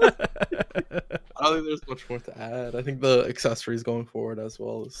 I don't think there's much more to add. I think the accessories going forward as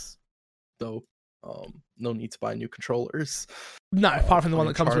well is dope. No need to buy new controllers. No, apart from the one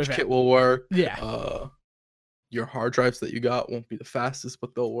that comes with it. Kit will work. Yeah. Your hard drives that you got won't be the fastest,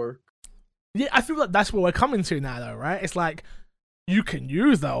 but they'll work. Yeah, I feel like that's what we're coming to now, though, right? It's like you can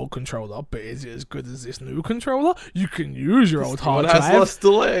use that old controller, but is it as good as this new controller? You can use your old hard drive. It has less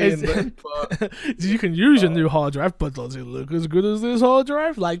delay. But... you can use your new hard drive, but does it look as good as this hard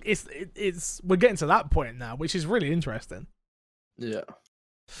drive? Like it's we're getting to that point now, which is really interesting. Yeah.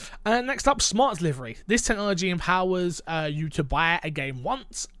 Next up, smart delivery. This technology empowers you to buy a game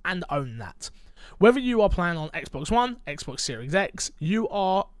once and own that. Whether you are playing on Xbox One, Xbox Series X, you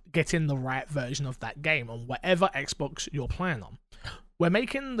are getting the right version of that game on whatever Xbox you're playing on. We're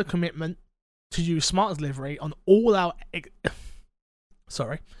making the commitment to use smart delivery on all our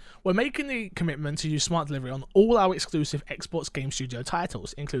We're making the commitment to use smart delivery on all our exclusive Xbox Game Studio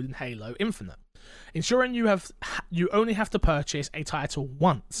titles, including Halo Infinite, ensuring you only have to purchase a title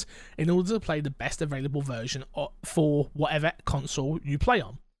once in order to play the best available version for whatever console you play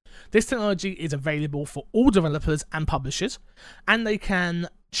on. This technology is available for all developers and publishers, and they can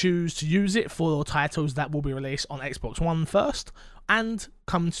choose to use it for titles that will be released on Xbox One first and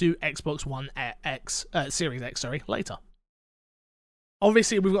come to Xbox One Series X later.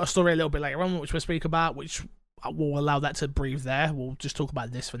 Obviously, we've got a story a little bit later on which we'll speak about, which will allow that to breathe there. We'll just talk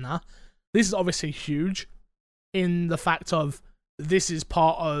about this for now. This is obviously huge in the fact of this is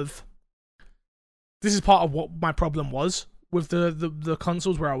part of what my problem was with the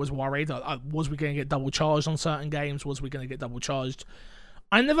consoles, where I was worried. Was we going to get double charged on certain games? Was we going to get double charged?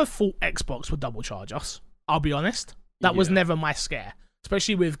 I never thought Xbox would double charge us. I'll be honest. That was never my scare,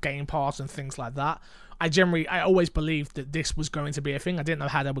 especially with Game Pass and things like that. I always believed that this was going to be a thing. I didn't know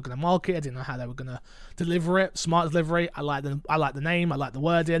how they were going to market it. I didn't know how they were going to deliver it. Smart delivery. I like the name. I like the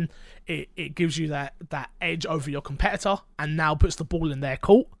wording. It gives you that edge over your competitor, and now puts the ball in their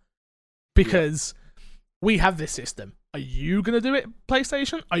court because we have this system. Are you gonna do it,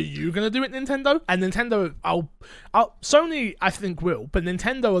 PlayStation? Are you gonna do it, Nintendo? And Nintendo, Sony, I think will, but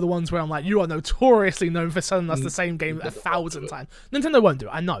Nintendo are the ones where I'm like, you are notoriously known for selling us the same game 1,000 times. Nintendo won't do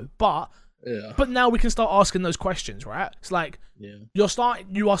it, I know, but now we can start asking those questions, right? It's like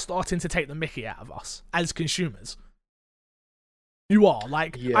you are starting to take the mickey out of us as consumers. You are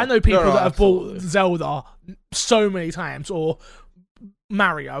like, I know people that have bought Zelda so many times, or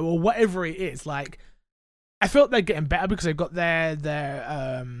Mario, or whatever it is. Like, I feel like they're getting better because they've got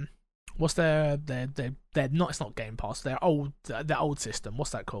their what's their not, it's not Game Pass, their old system.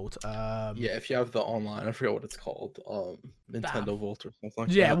 What's that called? If you have the online, I forget what it's called. Nintendo Vault or something like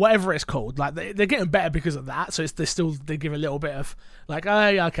that. Yeah, whatever it's called. Like, they're getting better because of that. So they give a little bit of like, oh,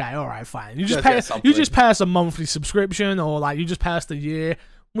 okay, all right, fine. You just pay us a monthly subscription, or like you just pay us the year.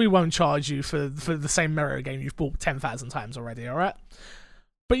 We won't charge you for the same Mario game you've bought 10,000 times already. All right.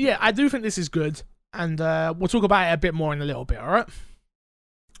 But yeah, I do think this is good, and we'll talk about it a bit more in a little bit. All right.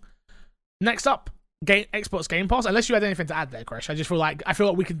 Next up, Xbox Game Pass. Unless you had anything to add there, Crash, I feel like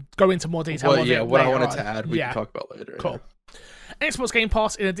we could go into more detail. What I wanted to add, we can talk about later. Cool. Xbox Game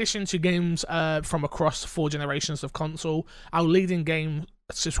Pass, in addition to games from across 4 generations of console, our leading game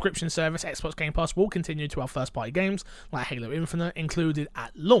subscription service, Xbox Game Pass, will continue to our first-party games like Halo Infinite, included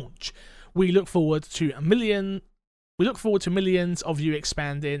at launch. We look forward to millions of you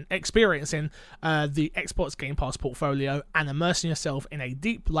experiencing the Xbox Game Pass portfolio and immersing yourself in a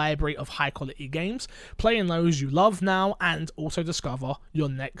deep library of high-quality games, playing those you love now, and also discover your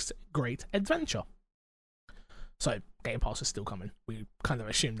next great adventure. So, Game Pass is still coming. We kind of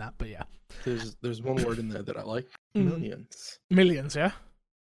assumed that, but yeah. There's one word in there that I like. Millions. Millions, yeah?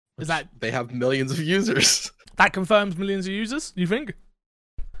 Is that... They have millions of users. That confirms millions of users, you think?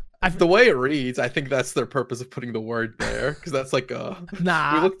 The way it reads, I think that's their purpose of putting the word there, because that's like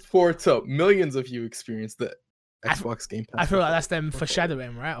nah. We look forward to millions of you experience the Xbox Game Pass. I feel like that's them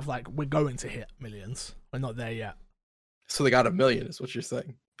foreshadowing, right? Of like, we're going to hit millions. We're not there yet. So they got 1 million, is what you're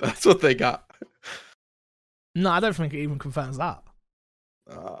saying. That's what they got. No, I don't think it even confirms that.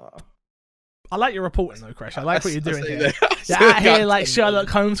 I like your reporting though, Crash. I like what you're doing here. You're out here like Sherlock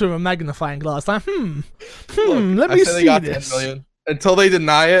Holmes with a magnifying glass. Like, let me see this. 10 million. Until they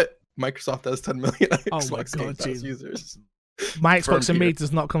deny it, Microsoft has 10 million Xbox Game Pass users. My Xbox and me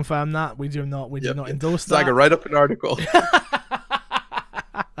does not confirm that. We do not endorse that. Zyga, write up an article.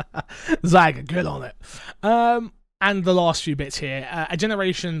 Zyga, good on it. And the last few bits here. A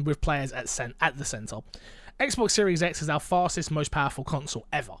generation with players at the center. Xbox Series X is our fastest, most powerful console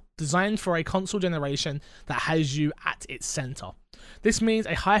ever, designed for a console generation that has you at its center. This means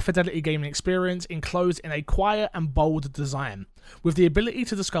a high-fidelity gaming experience enclosed in a quiet and bold design, with the ability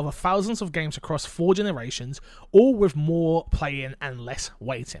to discover thousands of games across 4 generations, all with more playing and less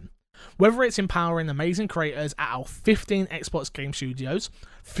waiting. Whether it's empowering amazing creators at our 15 Xbox game studios,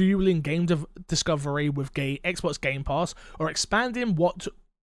 fueling game discovery with Xbox Game Pass, or expanding what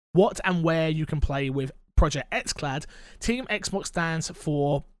and where you can play with Project xCloud, Team Xbox stands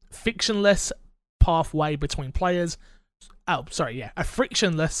for frictionless pathway between players. A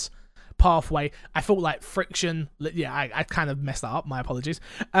frictionless pathway. I felt like friction. Yeah, I kind of messed that up. My apologies.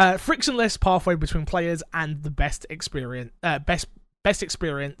 Frictionless pathway between players and the best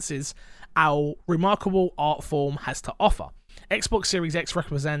experiences our remarkable art form has to offer. Xbox Series X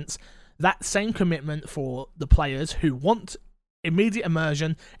represents that same commitment for the players who want immediate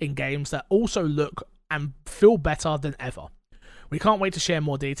immersion in games that also look and feel better than ever. We can't wait to share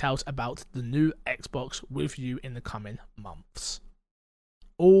more details about the new Xbox with you in the coming months.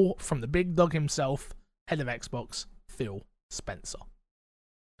 All from the big dog himself, head of Xbox, Phil Spencer.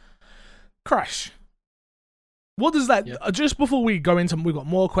 Crash. What does that... Yeah. Just before we go into... We've got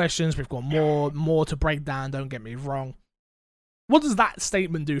more questions, we've got more to break down, don't get me wrong. What does that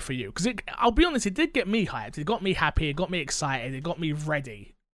statement do for you? Because I'll be honest, it did get me hyped. It got me happy, it got me excited, it got me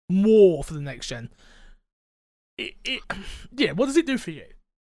ready. More for the next gen. Yeah, what does it do for you?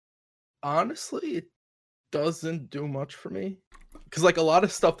 Honestly, it doesn't do much for me. Because like a lot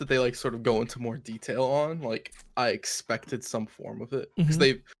of stuff that they like sort of go into more detail on, like I expected some form of it. Because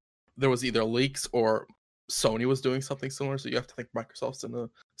there was either leaks or Sony was doing something similar, so you have to think Microsoft's in a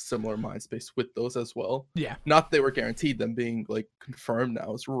similar mind space with those as well. Yeah. Not that they were guaranteed, them being like confirmed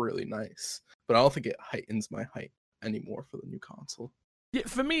now is really nice. But I don't think it heightens my hype anymore for the new console. Yeah,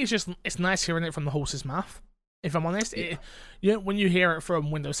 for me it's nice hearing it from the horse's mouth. If I'm honest, when you hear it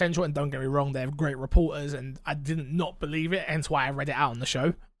from Windows Central, and don't get me wrong, they have great reporters, and I didn't not believe it, hence why I read it out on the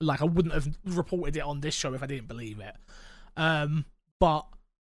show. Like, I wouldn't have reported it on this show if I didn't believe it. But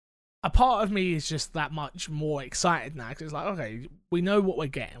a part of me is just that much more excited now, because it's like, okay, we know what we're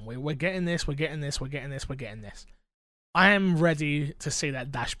getting. We're getting this, we're getting this, we're getting this, we're getting this. I am ready to see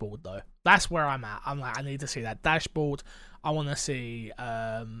that dashboard though. That's where I'm at. I'm like, I need to see that dashboard. I want to see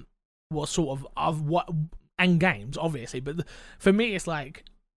what sort of what and games, obviously. But for me, it's like,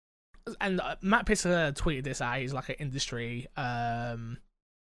 and Matt Pisser tweeted this out. He's like an industry. What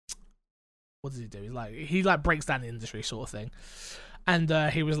does he do? He breaks down the industry sort of thing,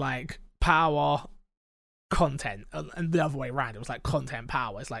 and he was like power, content, and the other way around. It was like content,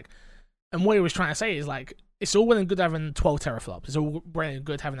 power. It's like, and what he was trying to say is like, it's all well and good having 12 teraflops. It's all well and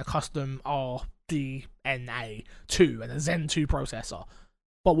good having a custom RDNA 2 and a Zen 2 processor,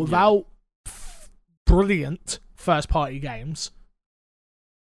 but without brilliant first-party games,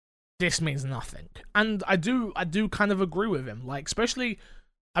 this means nothing. And I do kind of agree with him. Like, especially,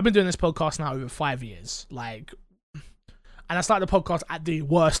 I've been doing this podcast now over 5 years. Like, and I started the podcast at the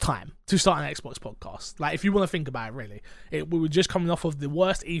worst time to start an Xbox podcast. Like, if you want to think about it, really. We were just coming off of the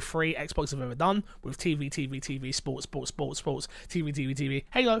worst E3 Xbox have ever done, with TV, sports, TV,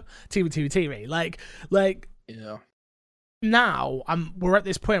 Halo, TV. Like, yeah. Now, we're at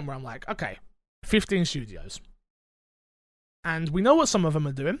this point where I'm like, okay, 15 studios. And we know what some of them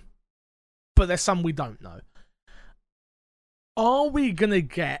are doing, but there's some we don't know. Are we going to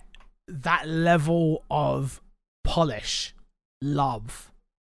get that level of polish, love,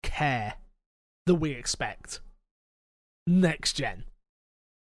 care that we expect next gen?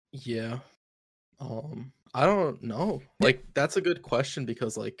 Yeah. I don't know. Like, that's a good question,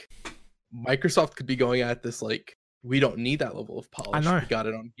 because like Microsoft could be going at this like, we don't need that level of polish. I know. We got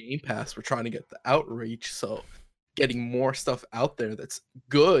it on Game Pass. We're trying to get the outreach, so getting more stuff out there that's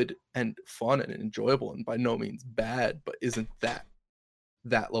good and fun and enjoyable and by no means bad, but isn't that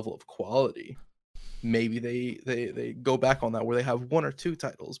level of quality. Maybe they go back on that where they have 1 or 2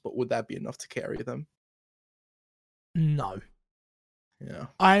 titles, but would that be enough to carry them? No. Yeah.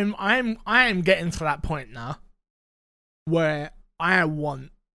 I am getting to that point now where I want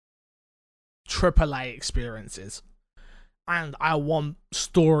AAA experiences. And I want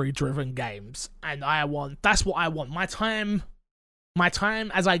story-driven games. And that's what I want. My time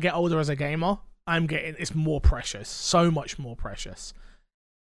as I get older as a gamer, it's more precious. So much more precious.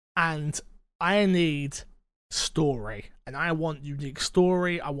 And I need story. And I want unique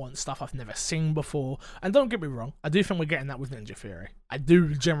story. I want stuff I've never seen before. And don't get me wrong, I do think we're getting that with Ninja Theory. I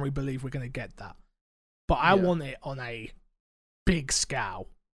do generally believe we're going to get that. But I want it on a big scale.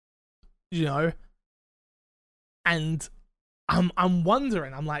 You know? And I'm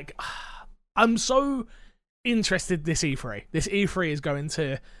wondering, I'm like, I'm so interested this E3. This E3 is going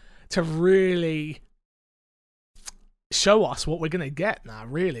to really show us what we're going to get now,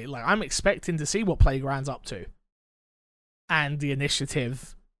 really. Like, I'm expecting to see what Playground's up to. And the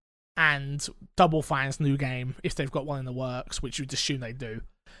Initiative. And Double Fine's new game, if they've got one in the works, which you'd assume they do.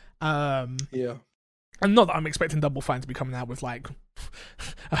 Yeah. And not that I'm expecting Double Fine to be coming out with, like,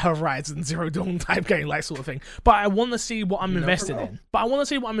 a Horizon Zero Dawn type game, like, sort of thing. But I want to see what I'm invested in.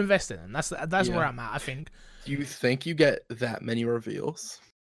 That's where I'm at, I think. Do you think you get that many reveals?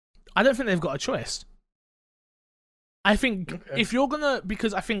 I don't think they've got a choice. I think if you're going to...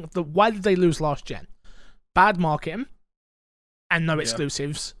 Because I think why did they lose last gen? Bad marketing and no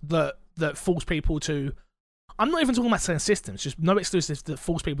exclusives that force people to... I'm not even talking about selling systems, just no exclusives that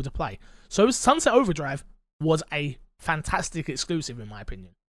force people to play. So Sunset Overdrive was a fantastic exclusive, in my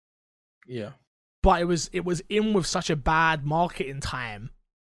opinion. Yeah. But it was in with such a bad marketing time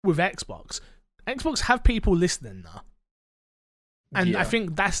with Xbox. Xbox have people listening now. And I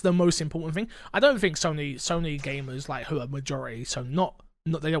think that's the most important thing. I don't think Sony gamers, like, who are majority, so not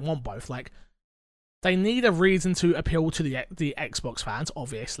they don't want both. Like, they need a reason to appeal to the Xbox fans,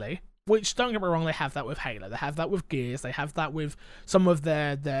 obviously. Which, don't get me wrong, they have that with Halo. They have that with Gears. They have that with some of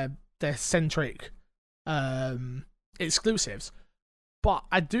their centric exclusives. But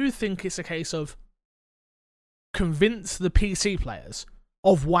I do think it's a case of convince the PC players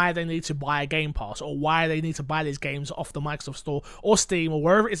of why they need to buy a Game Pass or why they need to buy these games off the Microsoft Store or Steam or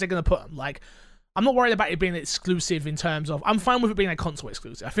wherever it is they're going to put them. Like, I'm not worried about it being exclusive in terms of... I'm fine with it being a console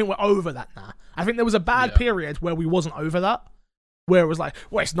exclusive. I think we're over that now. I think there was a bad period where we wasn't over that. Where it was like,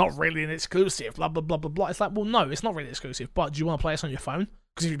 well, it's not really an exclusive, blah, blah, blah, blah, blah. It's like, well, no, it's not really exclusive, but do you want to play this on your phone?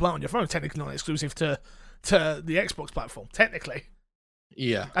 Because if you play it on your phone, it's technically not exclusive to the Xbox platform, technically.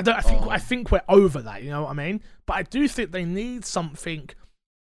 Yeah. I think we're over that, you know what I mean? But I do think they need something...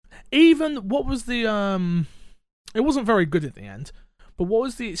 Even, what was the... It wasn't very good at the end, but what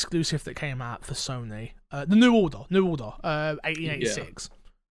was the exclusive that came out for Sony? The New Order, 1886. Yeah.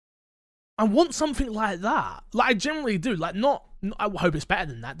 I want something like that. Like, I generally do. Like, not I hope it's better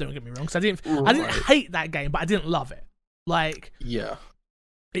than that, don't get me wrong, because I didn't hate that game, but I didn't love it. Like... Yeah.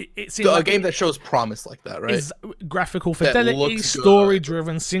 It seems a like game that shows promise like that, right? Is graphical That fidelity, looks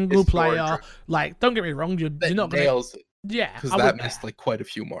story-driven, single It's player. story-driven. Like, don't get me wrong, you're That not gonna. nails it, Yeah, because I that would- missed like quite a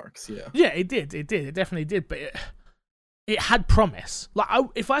few marks. Yeah. Yeah, it did. It definitely did. But it had promise. Like,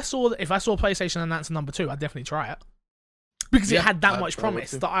 if I saw PlayStation announce number 2, I'd definitely try it because it Yeah, had that I much would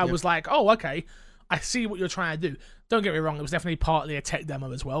promise too. that I Yeah. was like, oh, okay, I see what you're trying to do. Don't get me wrong, it was definitely partly a tech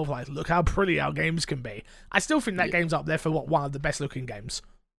demo as well. Like, look how pretty our games can be. I still think that Yeah. game's up there for one of the best looking games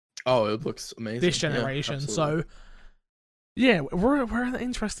Oh, it looks amazing. this Yeah, generation. absolutely. So, yeah, we're in an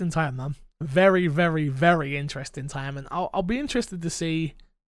interesting time, man. Very, very, very interesting time, and I'll be interested to see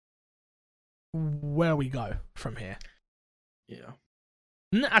where we go from here. Yeah.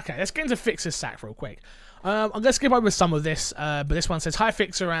 Okay, let's get into Fixer's sack real quick. I'm going to skip over some of this, but this one says, hi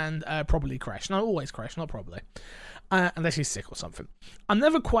Fixer and probably Crash. No, always Crash, not probably. Unless he's sick or something. I'm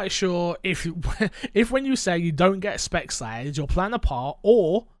never quite sure if when you say you don't get spec slides, you're playing a part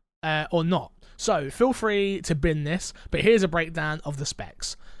or not. So feel free to bin this, but here's a breakdown of the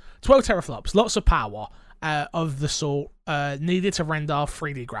specs. 12 teraflops, lots of power of the sort needed to render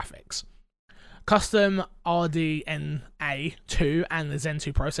 3D graphics. Custom RDNA2 and the Zen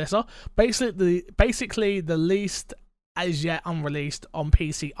 2 processor. Basically the least as yet unreleased on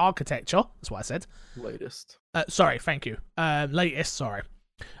PC architecture. That's what I said. Latest. Sorry, thank you. Latest, sorry.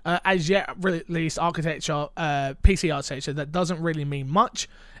 As yet released architecture, PC architecture that doesn't really mean much.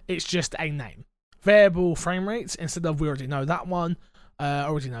 It's just a name. Variable frame rates instead of we already know that one.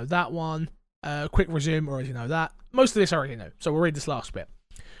 Already know that one. Quick resume, already know that. Most of this I already know. So we'll read this last bit.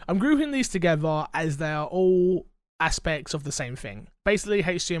 I'm grouping these together as they are all aspects of the same thing. Basically,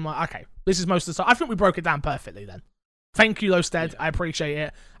 HDMI. Okay, this is most of the stuff. I think we broke it down perfectly then. Thank you, Losted. I appreciate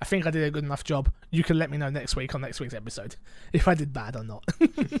it. I think I did a good enough job. You can let me know next week on next week's episode if I did bad or not.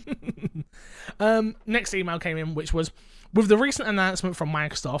 Next email came in, which was, with the recent announcement from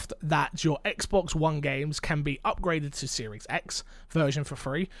Microsoft that your Xbox One games can be upgraded to Series X version for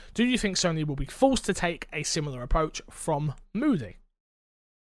free, do you think Sony will be forced to take a similar approach from Moody?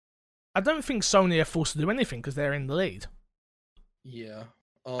 I don't think Sony are forced to do anything because they're in the lead. Yeah.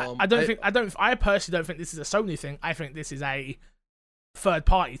 I personally don't think this is a Sony thing. I think this is a third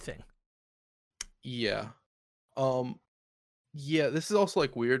party thing. Yeah. Yeah, this is also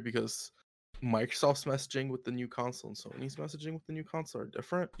like weird because Microsoft's messaging with the new console and Sony's messaging with the new console are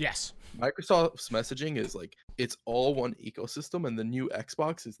different. Yes. Microsoft's messaging is like it's all one ecosystem, and the new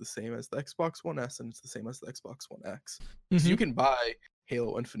Xbox is the same as the Xbox One S, and it's the same as the Xbox One X. So you can buy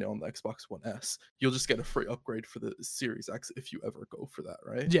Halo Infinite on the Xbox One S. You'll just get a free upgrade for the Series X if you ever go for that,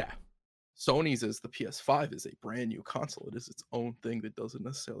 right? Yeah. Sony's is the PS5 is a brand new console. It is its own thing that doesn't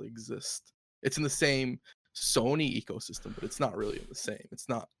necessarily exist. It's in the same Sony ecosystem, but it's not really the same. It's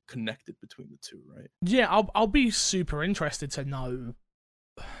not connected between the two, right? Yeah, I'll be super interested to know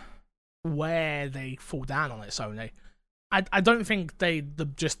where they fall down on it, Sony. I don't think the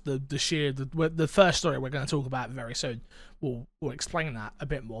first story we're going to talk about very soon will explain that a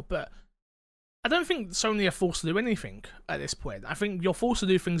bit more, but I don't think Sony are forced to do anything at this point. I think you're forced to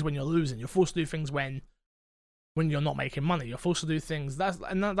do things when you're losing. You're forced to do things when you're not making money. You're forced to do things that's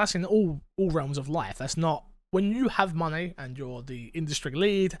in all realms of life. That's not when you have money and you're the industry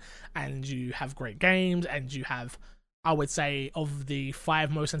lead and you have great games and you have, I would say, of the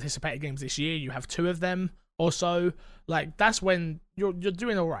 5 most anticipated games this year, you have 2 of them or so. Like, that's when you're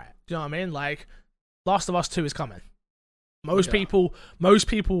doing all right. Do you know what I mean? Like, Last of Us 2 is coming. Most people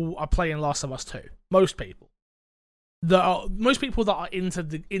are playing Last of Us 2. Most people that are into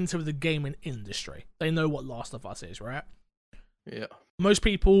the gaming industry, they know what Last of Us is, right? Yeah. Most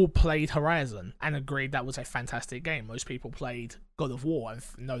people played Horizon and agreed that was a fantastic game. Most people played God of War and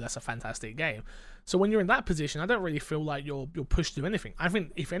know that's a fantastic game. So when you're in that position, I don't really feel like you're pushed to do anything. I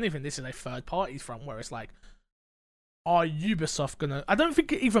think, if anything, this is a third party front where it's like, are Ubisoft gonna... I don't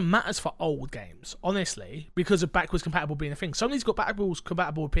think it even matters for old games, honestly, because of backwards compatible being a thing. Sony's got backwards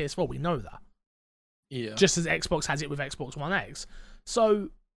compatible with PS4, we know that. Yeah. Just as Xbox has it with Xbox One X. So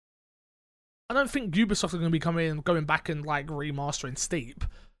I don't think Ubisoft are going to be going back and like remastering Steep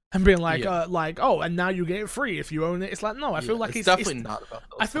and being like, oh, and now you get it free if you own it. It's like, no, I feel like it's definitely not about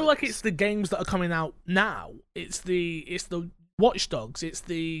those I feel like it's the games that are coming out now. It's the Watch Dogs, it's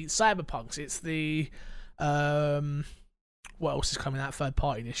the Cyberpunks, it's the what else is coming out third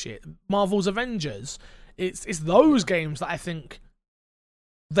party this year? Marvel's Avengers. It's those games that I think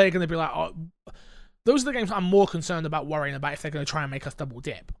they're going to be like, oh, those are the games I'm more concerned about worrying about if they're going to try and make us double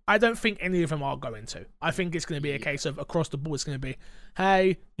dip. I don't think any of them are going to. I think it's going to be a case of across the board, it's going to be,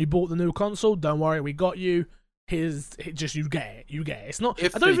 hey, you bought the new console, don't worry, we got you. just you get it. It's not.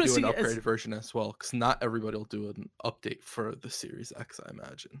 If I don't they even do see an it as, upgraded version as well, because not everybody will do an update for the Series X, I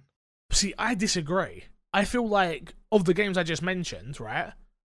imagine. see, I disagree. I feel like of the games I just mentioned, right?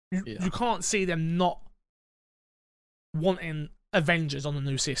 You can't see them not wanting Avengers on the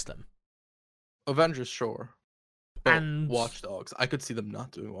new system. Avengers, sure. But And Watch Dogs, I could see them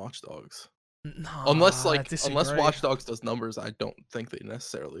not doing Watch Dogs. Nah, Unless I unless disagree. Watch Dogs does numbers, I don't think they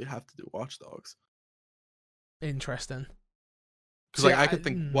necessarily have to do Watch Dogs. Interesting. Because See, I could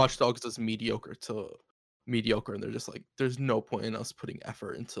think Watch Dogs does mediocre to mediocre, and they're just like, there's no point in us putting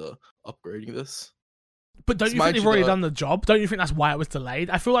effort into upgrading this. But don't you think they've already done the job? Don't you think that's why it was delayed?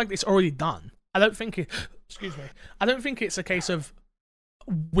 I feel like it's already done. I don't think it. Excuse me. I don't think it's a case of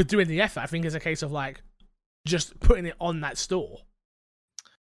we're doing the effort. I think it's a case of like just putting it on that store.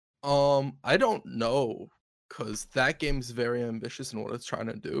 I don't know, because that game's very ambitious in what it's trying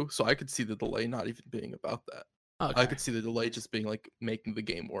to do. So I could see the delay not even being about that. Okay. I could see the delay just being like making the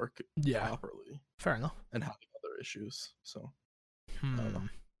game work properly. Fair enough. And having other issues. So I don't know.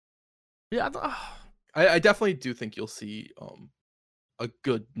 Yeah, I definitely do think you'll see a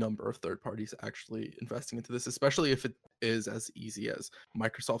good number of third parties actually investing into this, especially if it is as easy as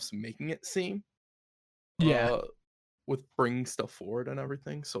Microsoft's making it seem. With bringing stuff forward and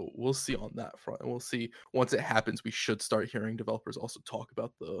everything. So we'll see on that front, and we'll see once it happens. We should start hearing developers also talk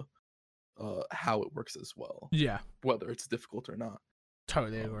about the how it works as well. Yeah, whether it's difficult or not.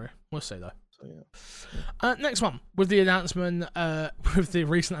 Totally agree. We'll see though. So yeah. Next one, with the announcement, with the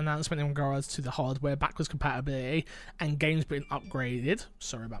recent announcement in regards to the hardware backwards compatibility and games being upgraded.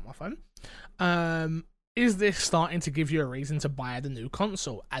 Sorry about my phone. Is this starting to give you a reason to buy the new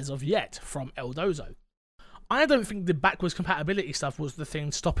console? As of yet, from Eldozo. I don't think the backwards compatibility stuff was the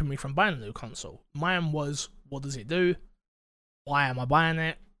thing stopping me from buying a new console. Mine was, what does it do? Why am I buying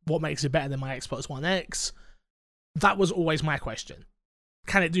it? What makes it better than my Xbox One X? That was always my question.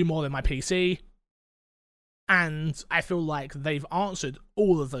 Can it do more than my PC? And I feel like they've answered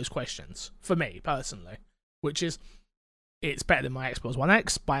all of those questions, for me, personally. Which is, it's better than my Xbox One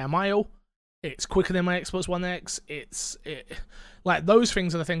X by a mile. It's quicker than my Xbox One X. Like, those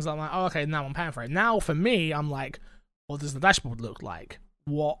things are the things that I'm like, oh, okay, now I'm paying for it. Now, for me, I'm like, what does the dashboard look like?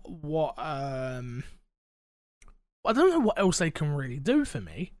 I don't know what else they can really do for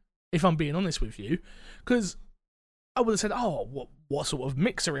me, if I'm being honest with you. Because I would have said, oh, what sort of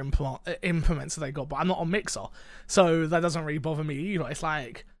mixer implements have they got? But I'm not on Mixer, so that doesn't really bother me either. It's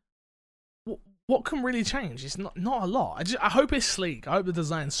like, what can really change? It's not a lot. I hope it's sleek. I hope the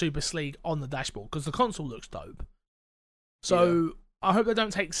design's super sleek on the dashboard, because the console looks dope. So I hope they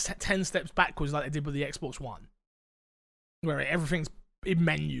don't take 10 steps backwards like they did with the Xbox One, where everything's in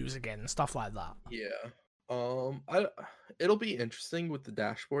menus again and stuff like that. Yeah. It'll be interesting with the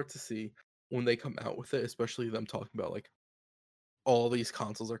dashboard to see when they come out with it, especially them talking about like all these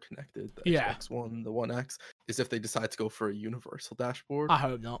consoles are connected. The Xbox One, the One X, is if they decide to go for a universal dashboard. I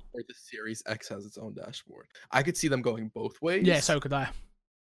hope not. Or the Series X has its own dashboard. I could see them going both ways. Yeah, so could I.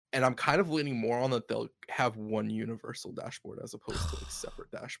 And I'm kind of leaning more on that they'll have one universal dashboard as opposed to like separate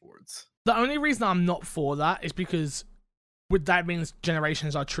dashboards. The only reason I'm not for that is because with that means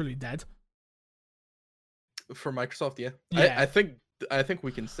generations are truly dead. For Microsoft, yeah. I think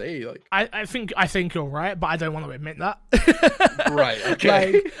we can say like I think you're right, but I don't want to admit that. Right.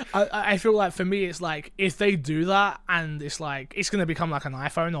 Okay. Like, I feel like for me, it's like if they do that, and it's like it's gonna become like an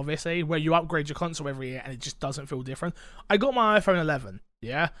iPhone, obviously, where you upgrade your console every year and it just doesn't feel different. I got my iPhone 11,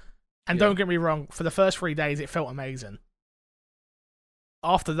 and don't get me wrong, for the first 3 days it felt amazing.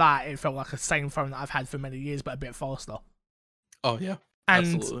 After that, it felt like the same phone that I've had for many years, but a bit faster. Oh yeah,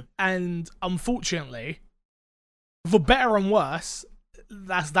 absolutely. And unfortunately, for better and worse,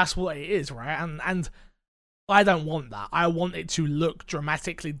 that's what it is, right? And I don't want that. I want it to look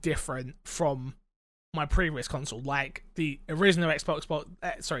dramatically different from my previous console, like the original Xbox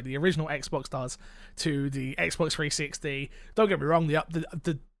does to the Xbox 360. Don't get me wrong,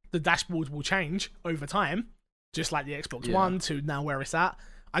 the dashboard will change over time, just like the Xbox One to now where it's at.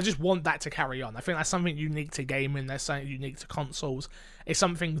 I just want that to carry on. I think that's something unique to gaming. That's something unique to consoles. It's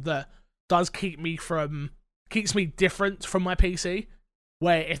something that does keeps me different from my PC,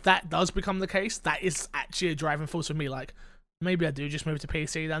 where if that does become the case, that is actually a driving force for me. Like, maybe I do just move to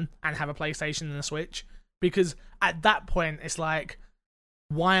PC then and have a PlayStation and a Switch, because at that point it's like,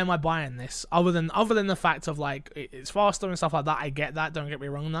 why am I buying this? Other than the fact of like it's faster and stuff like that. I get that. Don't get me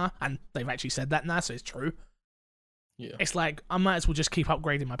wrong now, and they've actually said that now, so it's true. Yeah, it's like I might as well just keep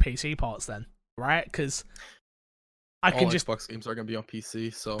upgrading my PC parts then, right? Because I can just Xbox games are gonna be on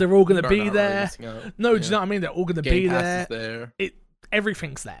PC, so they're all gonna be there. No, do you know what I mean? They're all gonna be there.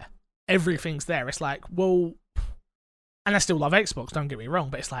 Everything's there. Everything's there. It's like, well, And I still love Xbox, don't get me wrong,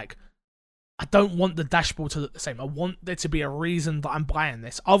 but it's like, I don't want the dashboard to look the same. I want there to be a reason that I'm buying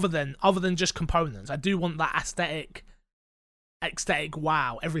this, other than just components. I do want that aesthetic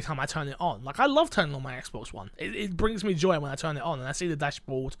wow every time I turn it on. Like, I love turning on my Xbox One. It brings me joy when I turn it on and I see the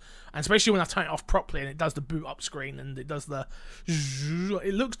dashboard, and especially when I turn it off properly and it does the boot up screen and it does the...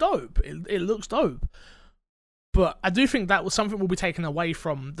 It looks dope. It looks dope. But I do think that was something will be taken away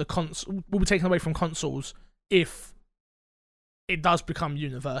from the consoles if it does become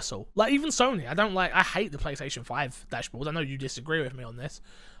universal. Like, even Sony, I hate the PlayStation 5 dashboard. I know you disagree with me on this.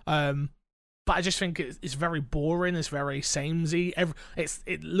 But I just think it's very boring. It's very samey.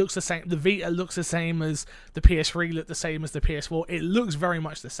 It looks the same. The Vita looks the same as the PS3. Looked the same as the PS4. It looks very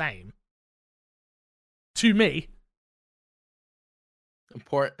much the same to me.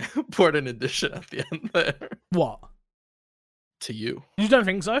 Important addition at the end there. What? To you? You don't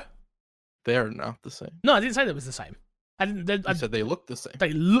think so? They are not the same. No, I didn't say they was the same. I said they look the same.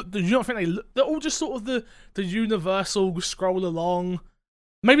 They look. Do you not think they look? They're all just sort of the universal scroll along.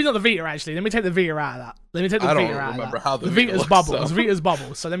 Maybe not the Vita, actually. Let me take the Vita out of that. Let me take the Vita out of that. I don't remember how the Vita's looks, bubbles. So. Vita's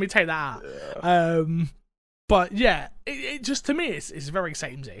bubbles. So let me take that out. Yeah. But yeah, it just, to me, it's very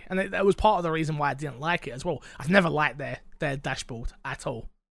samey. And that was part of the reason why I didn't like it as well. I've never liked their dashboard at all.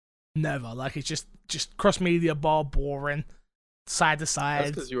 Never. Like, it's just cross-media bar, boring, side to side.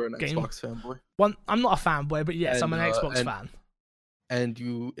 That's because you were an Xbox fanboy. I'm not a fanboy, but yes, I'm an Xbox fan. And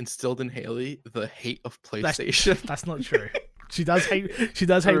you instilled in Haley the hate of PlayStation. That's not true. She does hate really?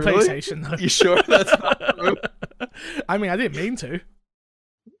 PlayStation, though. You sure that's not true? I mean, I didn't mean to.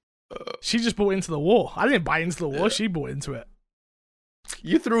 She just bought into the war. I didn't buy into the war. Yeah. She bought into it.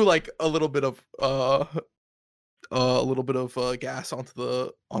 You threw like a little bit of gas onto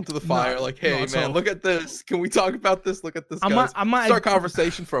the fire. No, like, hey man, look at this. Can we talk about this? Look at this. I might start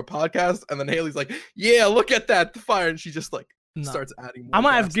conversation for a podcast, and then Haley's like, yeah, look at that, the fire, and she just like starts adding more. I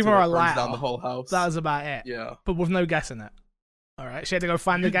might have given her a light down the whole house. That was about it. Yeah, but with no gas in it. All right, she had to go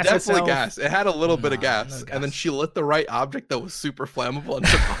find the gas Definitely herself. Gas. It had a little bit of gas, no gas, and then she lit the right object that was super flammable and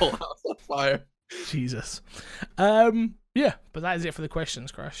took the whole house on fire. Jesus. Yeah, but that is it for the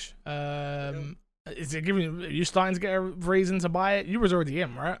questions, Crush. Is it giving you starting to get a reason to buy it? You was already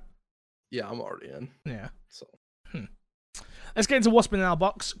in, right? Yeah, I'm already in. Yeah. So, let's get into what's been in our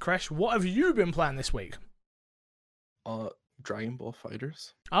box, Crush. What have you been playing this week? Dragon Ball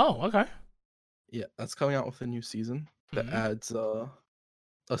FighterZ. Oh, okay. Yeah, that's coming out with a new season that adds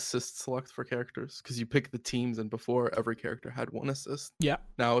assist select for characters, because you pick the teams, and before every character had one assist. Yeah.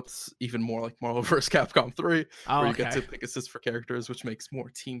 Now it's even more like Marvel vs. Capcom 3, where you get to pick assists for characters, which makes more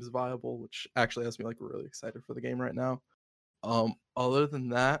teams viable, which actually has me like really excited for the game right now. Other than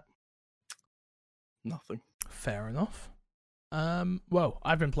that, nothing. Fair enough. Well,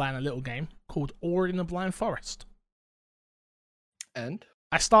 I've been playing a little game called Ori and the Blind Forest. And?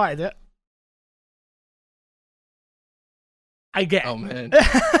 I started it. I get it. Oh, man.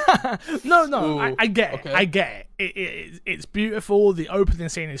 No, I get it. Okay. I get it. It's beautiful. The opening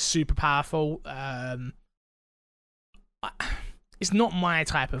scene is super powerful. It's not my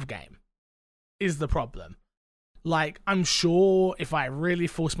type of game, is the problem. Like, I'm sure if I really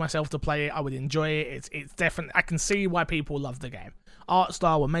forced myself to play it, I would enjoy it. It's definitely... I can see why people love the game. Art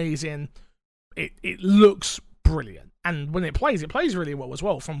style, amazing. It looks brilliant. And when it plays really well as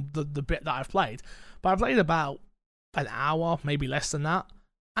well from the bit that I've played. But I played about an hour, maybe less than that,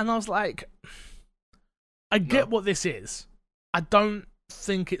 and I was like, I get what this is. I don't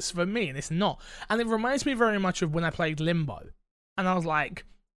think it's for me, and it's not. And it reminds me very much of when I played Limbo, and I was like,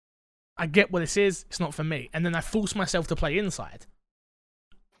 I get what this is, it's not for me. And then I forced myself to play Inside,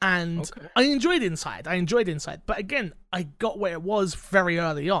 and I enjoyed Inside, but again, I got where it was very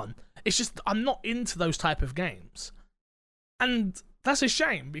early on. It's just, I'm not into those type of games, and that's a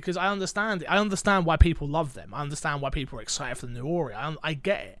shame, because I understand it. I understand why people love them. I understand why people are excited for the new Ori. I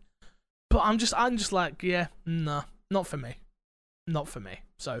get it. But I'm just like, yeah, nah, not for me. Not for me.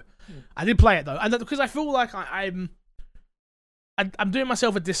 So, I did play it, though. And because I feel like I'm doing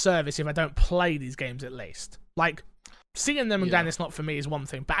myself a disservice if I don't play these games at least. Like, seeing them and going, it's not for me is one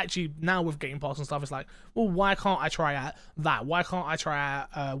thing. But actually, now with Game Pass and stuff, it's like, well, why can't I try out that? Why can't I try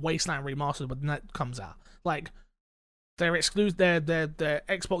out Wasteland Remastered when that comes out? Like, they're exclusive. They're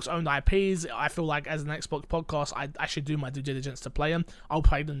Xbox-owned IPs. I feel like as an Xbox podcast, I should do my due diligence to play them. I'll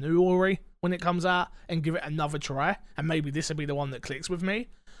play the new Ori when it comes out and give it another try, and maybe this will be the one that clicks with me.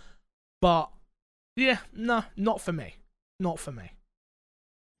 But yeah, no, not for me. Not for me.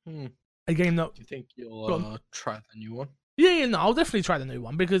 A game that... Do you think you'll try the new one? Yeah, no, I'll definitely try the new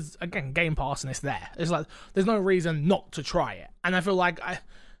one, because again, Game Pass and it's there. It's like there's no reason not to try it, and I feel like I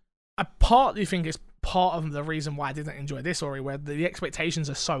partly think it's part of the reason why I didn't enjoy this story, where the expectations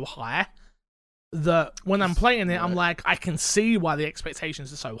are so high that when I'm playing it, I'm like, I can see why the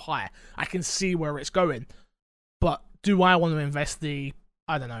expectations are so high. I can see where it's going. But do I want to invest the,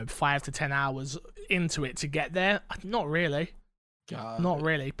 I don't know, 5 to 10 hours into it to get there? Not really. Not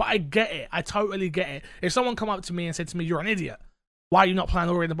really. But I get it. I totally get it. If someone come up to me and said to me, you're an idiot, why are you not playing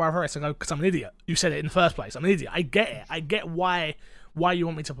Ori and the Blind Forest? I go, because I'm an idiot. You said it in the first place. I'm an idiot. I get it. I get why you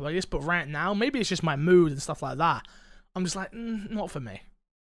want me to play this. But right now, maybe it's just my mood and stuff like that. I'm just like, not for me.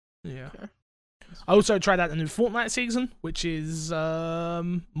 Yeah. Okay. I also tried out the new Fortnite season, which is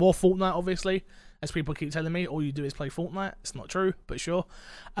more Fortnite, obviously, as people keep telling me. All you do is play Fortnite. It's not true, but sure.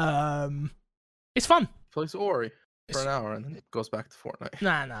 It's fun. Plays Ori for an hour and then it goes back to Fortnite.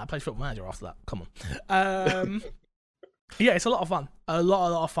 Nah. I play Football Manager after that. Come on. Yeah, it's a lot of fun. A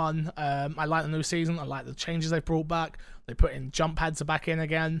lot of fun. I like the new season. I like the changes they brought back. They put in jump pads back in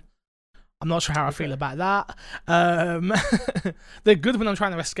again. I'm not sure how I feel about that. They're good when I'm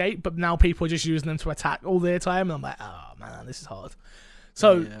trying to escape, but now people are just using them to attack all the time, and I'm like, oh man, this is hard.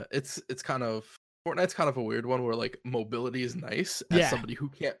 So yeah, it's kind of, Fortnite's kind of a weird one where like mobility is nice as somebody who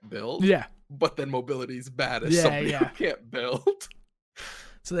can't build. Yeah. But then mobility is bad as somebody who can't build.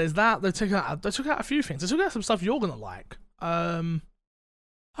 So there's that. They took out a few things. They took out some stuff you're gonna like. I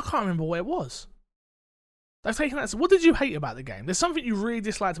can't remember what it was. They've taken out. What did you hate about the game? There's something you really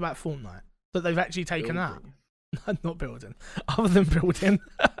disliked about Fortnite that they've actually taken out. Not building. Other than building.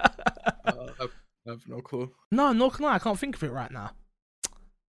 I have no clue. No, nor can I. I can't think of it right now.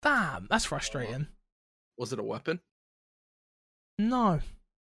 Damn, that's frustrating. Was it a weapon? No.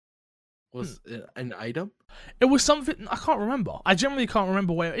 Was it an item? It was something, I can't remember. I generally can't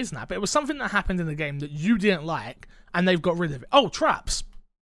remember where it is now, but it was something that happened in the game that you didn't like, and they've got rid of it. Oh, traps.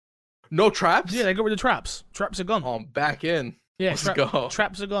 No traps? Yeah, they got rid of traps. Traps are gone. Oh, I'm back in. Yeah,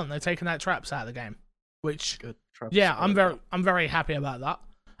 traps are gone. They're taking out traps out of the game. Which, good. Yeah, I'm very happy about that.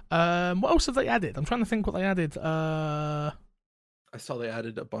 What else have they added? I'm trying to think what they added. I saw they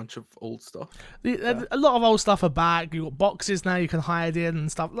added a bunch of old stuff. A lot of old stuff are back. You got boxes now you can hide in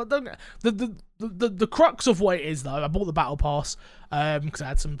and stuff. The crux of what it is, though, I bought the battle pass because I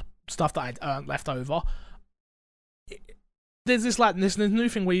had some stuff that I'd earned left over. There's this new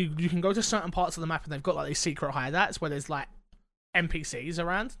thing where you can go to certain parts of the map and they've got like these secret hideouts where there's like NPCs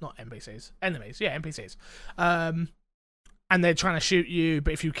around, not NPCs, enemies, yeah, NPCs. And they're trying to shoot you,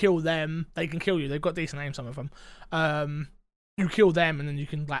 but if you kill them, they can kill you. They've got decent names, some of them. You kill them and then you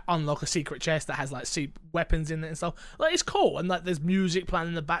can like unlock a secret chest that has like weapons in it and stuff. Like it's cool, and like there's music playing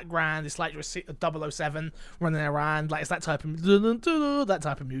in the background. It's like you're a 007 running around. Like it's that type of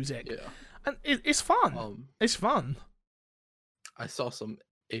music. Yeah, and it's fun. It's fun. I saw some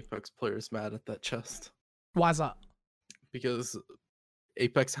Apex players mad at that chest. Why is that? Because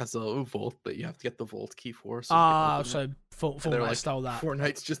Apex has a vault that you have to get the vault key for. So Fortnite stole that.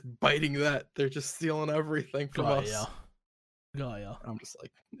 Fortnite's just biting that. They're just stealing everything from us. Yeah. Yeah. I'm just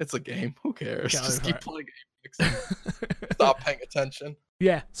like, it's a game. Who cares? Just keep playing Apex. Stop paying attention.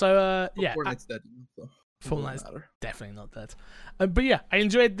 Yeah. So yeah. Fortnite's dead. So Fortnite's definitely not dead. But yeah, I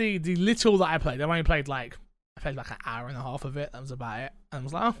enjoyed the little that I played. I played like an hour and a half of it. That was about it. And I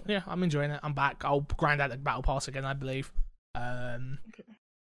was like, oh yeah, I'm enjoying it. I'm back. I'll grind out the battle pass again, I believe. Okay.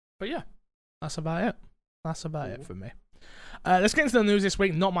 But yeah, that's about it. That's about it for me. Let's get into the news this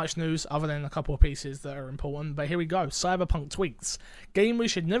week. Not much news other than a couple of pieces that are important, but here we go. Cyberpunk tweets: gamers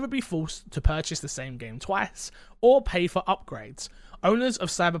should never be forced to purchase the same game twice or pay for upgrades. Owners of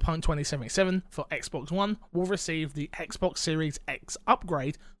Cyberpunk 2077 for Xbox One will receive the Xbox Series X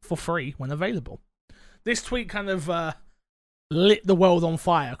upgrade for free when available. This tweet kind of lit the world on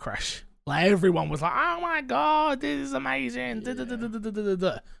fire, Crash. Like everyone was like, oh my god, this is amazing.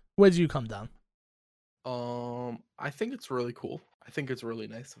 Yeah. Where do you come down? I think it's really cool. I think it's really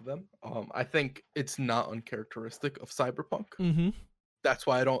nice of them. I think it's not uncharacteristic of Cyberpunk. Mm-hmm. That's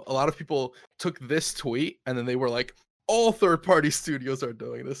why a lot of people took this tweet and then they were like, all third-party studios are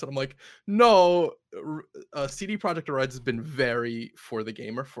doing this. And I'm like, no, CD Projekt Red has been very for the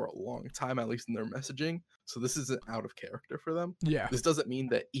gamer for a long time, at least in their messaging. So this isn't out of character for them. Yeah. This doesn't mean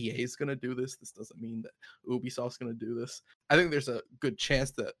that EA is going to do this. This doesn't mean that Ubisoft's going to do this. I think there's a good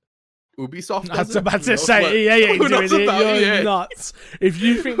chance that Ubisoft does. I was about to say, EA ain't doing it. You're nuts. If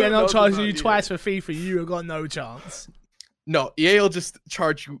you think they're not charging you twice for FIFA, you have got no chance. No, EA will just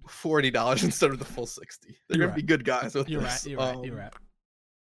charge you $40 instead of the full $60. They're going to be good guys with this. You're right.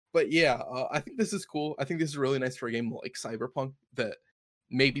 But yeah, I think this is cool. I think this is really nice for a game like Cyberpunk that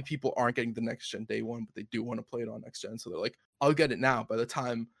maybe people aren't getting the next gen day one, but they do want to play it on next gen. So they're like, I'll get it now. By the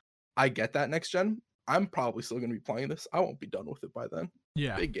time I get that next gen, I'm probably still going to be playing this. I won't be done with it by then.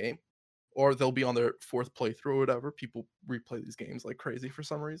 Yeah. Big game. or they'll be on their 4th playthrough or whatever. People replay these games like crazy for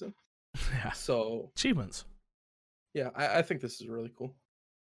some reason. Yeah. So Achievements. yeah, I think this is really cool.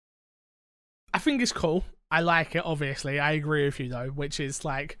 I think it's cool. I like it, obviously. I agree with you, though, which is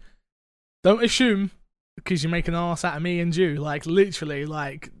like, don't assume because you make an ass out of me and you. Like, literally,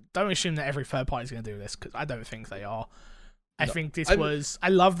 like, don't assume that every third party's going to do this, because I don't think they are. I think this was... I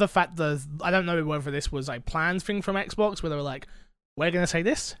love the fact that... I don't know whether this was a planned thing from Xbox, where they were like, we're going to say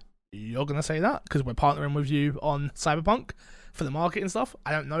this, you're going to say that, because we're partnering with you on Cyberpunk for the market and stuff.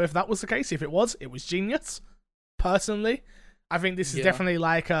 I don't know if that was the case. If it was genius. Personally, I think this is definitely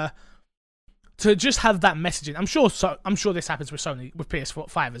like a... To just have that messaging, I'm sure this happens with Sony, with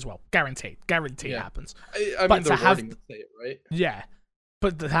PS5 as well. Guaranteed it happens. I mean, the wording would say it, right? Yeah,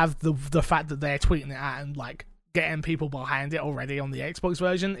 but to have the fact that they're tweeting it out and like getting people behind it already on the Xbox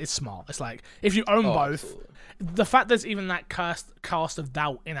version is smart. It's like, if you own both, absolutely. The fact there's even that cast of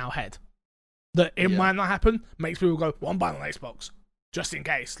doubt in our head that it might not happen makes people go, well, I'm buying on Xbox just in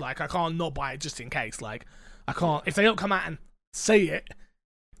case. Like, I can't not buy it just in case. Like, I can't if they don't come out and say it.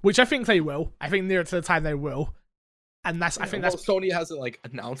 Which I think they will. I think nearer to the time they will, and that's. I think that's. Sony hasn't like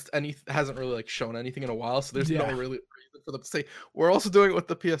announced hasn't really like shown anything in a while, so there's no really reason for them to say we're also doing it with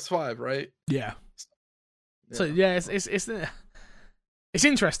the PS5, right? Yeah. So yeah, it's interesting. It's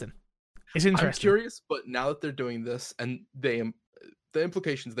interesting. I'm curious, but now that they're doing this, and the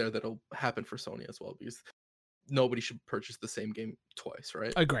implications there that'll happen for Sony as well, because nobody should purchase the same game twice,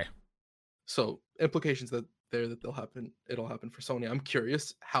 right? I agree. So implications it'll happen for Sony. I'm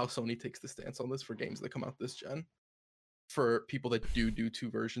curious how Sony takes the stance on this for games that come out this gen. For people that do 2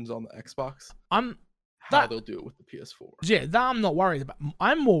 versions on the Xbox, they'll do it with the PS4. Yeah, that I'm not worried about.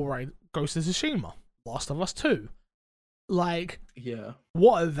 I'm more worried Ghost of Tsushima, Last of Us 2. Like,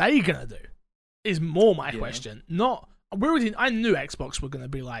 what are they gonna do? Is more my question. Not I knew Xbox were gonna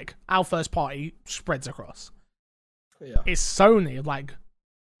be like, our first party spreads across. Yeah, it's Sony. Like,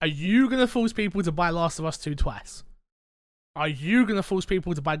 are you going to force people to buy Last of Us 2 twice? Are you going to force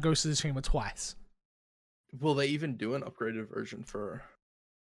people to buy Ghost of Tsushima twice? Will they even do an upgraded version for...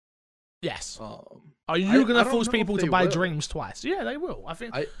 Yes. Are you going to force people to buy Dreams twice? Yeah, they will. I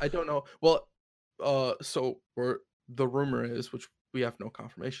think. I don't know. Well, so the rumor is, which we have no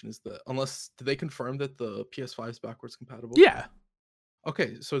confirmation, is that did they confirm that the PS5 is backwards compatible? Yeah.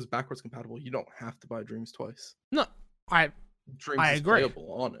 Okay, so it's backwards compatible. You don't have to buy Dreams twice. No, Dreams is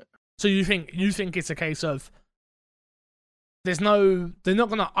playable on it. So you think it's a case of they're not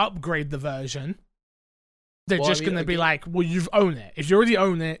going to upgrade the version. They're just going to be like, well, you've owned it. If you already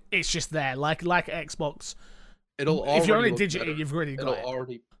own it, it's just there. Like Xbox. If you own it digitally, you've already got it. It'll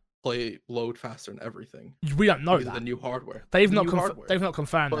already load faster and everything. We don't know that. The new hardware. They've not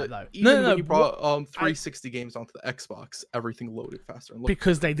confirmed that though. Even when you brought 360 games onto the Xbox, everything loaded faster.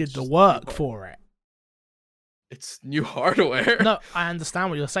 Because they did the work for it. It's new hardware. No, I understand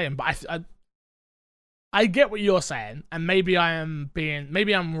what you're saying, but I get what you're saying, and maybe I'm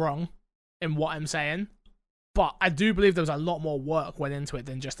wrong in what I'm saying, but I do believe there was a lot more work went into it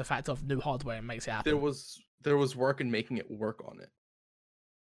than just the fact of new hardware and makes it happen. There was work in making it work on it.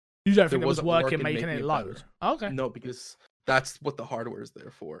 You don't think there was work in making it load? Okay. No, because that's what the hardware is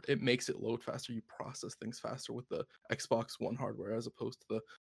there for. It makes it load faster. You process things faster with the Xbox One hardware as opposed to the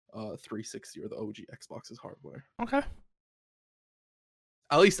 360 or the OG Xbox's hardware. Okay.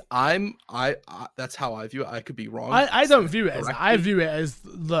 At least that's how I view it. I could be wrong. I don't view it as that. I view it as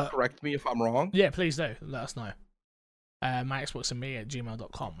the... Correct me if I'm wrong. Yeah, please do. Let us know. My Xbox and me at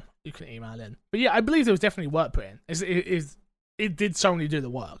gmail.com. You can email in. But yeah, I believe there was definitely work put in. It did Sony do the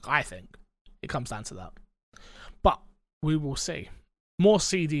work, I think. It comes down to that. But we will see. More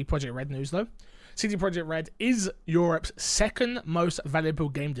CD Projekt Red news though. CD Projekt Red is Europe's second most valuable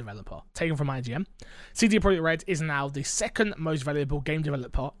game developer, taken from IGN. CD Projekt Red is now the second most valuable game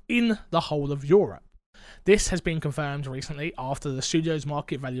developer in the whole of Europe. This has been confirmed recently after the studio's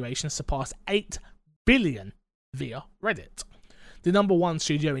market valuation surpassed 8 billion via Reddit. The number one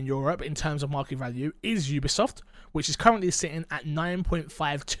studio in Europe in terms of market value is Ubisoft, which is currently sitting at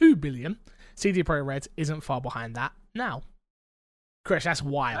 9.52 billion. CD Projekt Red isn't far behind that now. Chris, that's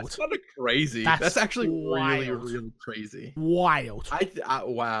wild. That's kind of crazy. That's actually wild. really crazy. Wild.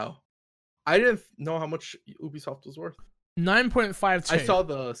 Wow. I didn't know how much Ubisoft was worth. 9.52. I saw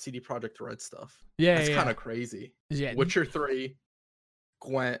the CD Projekt Red stuff. Yeah, that's kind of crazy. Yeah. Witcher 3,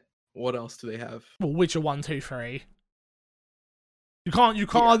 Gwent. What else do they have? Well, Witcher 1, 2, 3. You can't. No,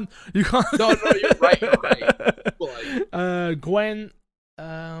 you're right. Like... Gwent.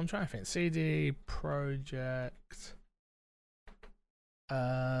 I'm trying to think. CD Projekt.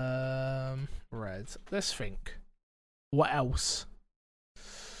 Red. Let's think. What else?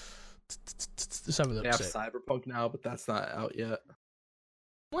 Let's have a look. They have Cyberpunk now, but that's not out yet.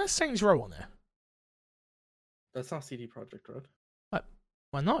 Where's Saints Row on there? That's not CD Projekt Red.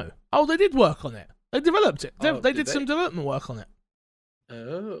 Well, no. Oh, they did work on it. They developed it. They did they? some development work on it.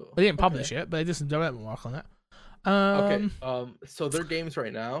 Oh. They didn't publish it, but they did some development work on it. Okay. So their games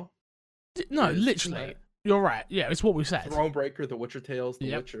right now. No, literally. You're right. Yeah, it's what we said. Thronebreaker, The Witcher Tales,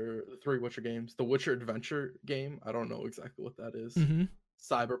 The 3 Witcher games, The Witcher Adventure game. I don't know exactly what that is. Mm-hmm.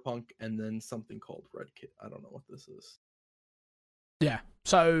 Cyberpunk, and then something called Red Kit. I don't know what this is. Yeah.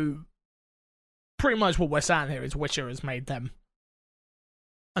 So pretty much what we're saying here is Witcher has made them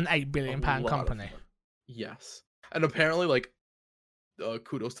an £8 billion company. Yes, and apparently, like,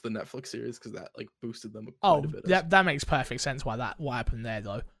 kudos to the Netflix series because that like boosted them quite a bit. That makes perfect sense what happened there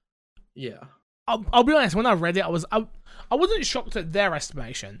though. Yeah. I'll be honest. When I read it, I wasn't shocked at their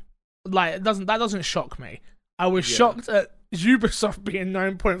estimation. Like that doesn't shock me. I was shocked at Ubisoft being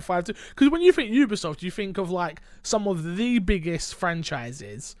 9.52 because when you think Ubisoft, you think of like some of the biggest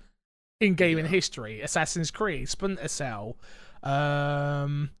franchises in gaming history: Assassin's Creed, Splinter Cell,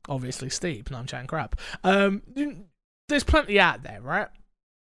 obviously Steep. No, I'm chatting crap. There's plenty out there, right?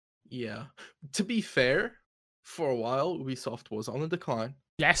 Yeah. To be fair, for a while, Ubisoft was on the decline.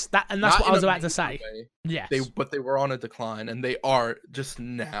 Yes, that's what I was about to say. Yes, but they were on a decline, and they are just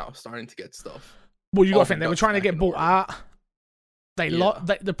now starting to get stuff. Well, you got to think they were trying to get bought out.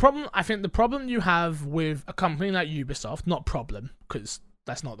 The problem you have with a company like Ubisoft, not problem because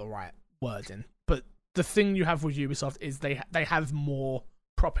that's not the right wording, but the thing you have with Ubisoft is they have more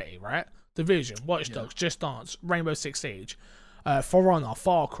property, right? Division, Watch Dogs, Just Dance, Rainbow Six Siege, For Honor,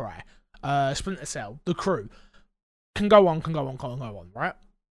 Far Cry, Splinter Cell, The Crew. Can go on, right?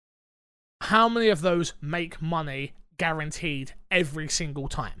 How many of those make money guaranteed every single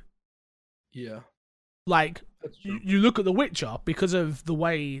time? Yeah. Like, you look at The Witcher, because of the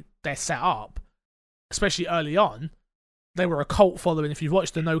way they're set up, especially early on, they were a cult following. If you've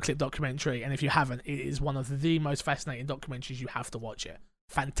watched the NoClip documentary, and if you haven't, it is one of the most fascinating documentaries. You have to watch it.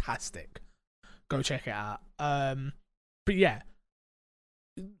 Fantastic. Go check it out. But yeah,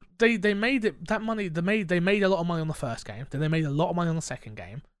 they made it that money. They made a lot of money on the first game. Then they made a lot of money on the second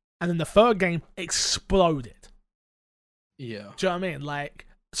game, and then the third game exploded. Yeah. Do you know what I mean? Like,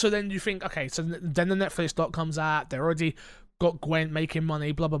 so then you think, okay, so then the Netflix doc comes out. They already got Gwent making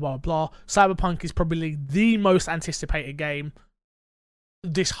money. Blah blah blah blah. Cyberpunk is probably the most anticipated game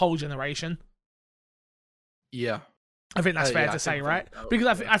this whole generation. Yeah. I think that's fair to say, right?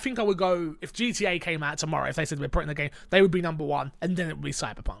 Because I think I would go, if GTA came out tomorrow, if they said we're putting the game, they would be number one, and then it would be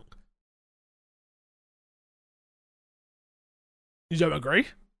Cyberpunk. You don't agree?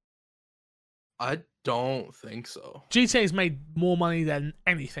 I don't think so. GTA's made more money than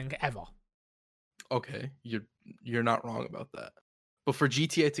anything ever. Okay, you're not wrong about that. But for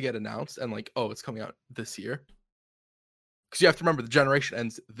GTA to get announced and like, oh, it's coming out this year. Because you have to remember the generation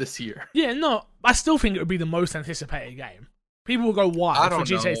ends this year. Yeah, no, I still think it would be the most anticipated game. People will go wild for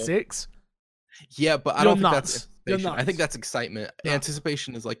GTA 6. Yeah, but I don't think nuts. that's anticipation. I think that's excitement. No.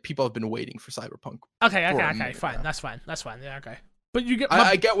 Anticipation is like people have been waiting for Cyberpunk. Okay, fine. That's fine. Yeah, okay. But you get.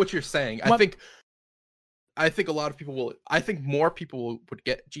 I get what you're saying. I think a lot of people will. I think more people would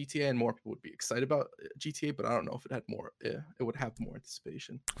get GTA and more people would be excited about GTA. But I don't know if it had more. Yeah, it would have more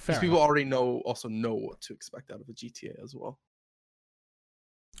anticipation. Because people already know what to expect out of a GTA as well.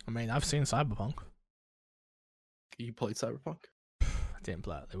 I mean, I've seen Cyberpunk. You played Cyberpunk? I didn't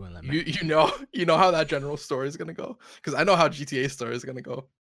play it. They wouldn't let me. You know how that general story is gonna go. Because I know how GTA story is gonna go.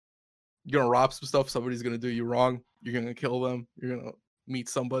 You're gonna rob some stuff. Somebody's gonna do you wrong. You're gonna kill them. You're gonna meet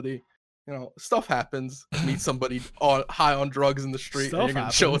somebody. You know, stuff happens. Meet somebody high on drugs in the street, and you're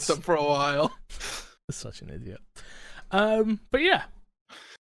gonna chill with them for a while. Such an idiot. But yeah,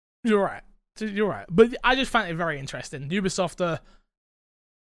 you're right. But I just find it very interesting. Ubisoft,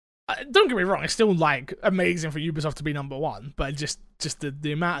 don't get me wrong, it's still like amazing for Ubisoft to be number one, but just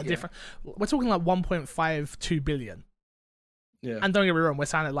the amount of different. We're talking like 1.52 billion. Yeah. And don't get me wrong, we're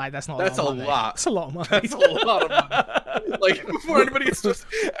sounding like that's a lot. That's a lot of money. That's a lot of money. Like, before anybody gets just,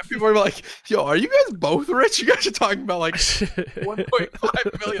 people are like, yo, are you guys both rich? You guys are talking about like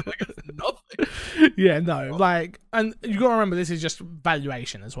 1.5 million. Like, that's nothing. Yeah, no. Like, and you gotta remember, this is just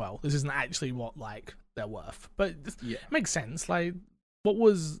valuation as well. This isn't actually what like they're worth. But it makes sense. Like, what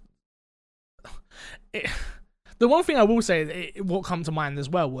was it? The one thing I will say, what come to mind as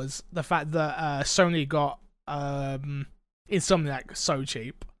well, was the fact that Sony got Insomniac so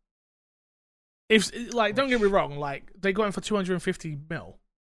cheap. If like, don't get me wrong, like they got him for 250 mil.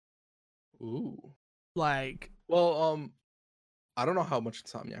 Ooh. Like, well, I don't know how much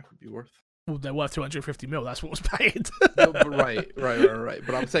Insomniac would be worth. Well, they're worth 250 mil. That's what was paid. No, but right.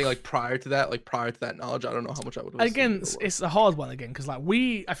 But I'm saying like prior to that knowledge, I don't know how much I would have. Again, it's a hard one again because like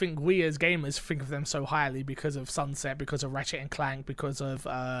I think we as gamers think of them so highly because of Sunset, because of Ratchet and Clank, because of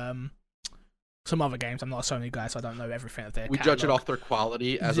some other games. I'm not a Sony guy, so I don't know everything of their. We judge it off their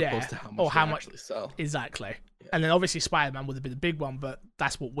quality as opposed to how much they actually sell. Exactly. Yeah. And then obviously Spider-Man would have been a big one, but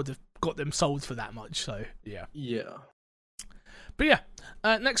that's what would have got them sold for that much. So yeah. Yeah. But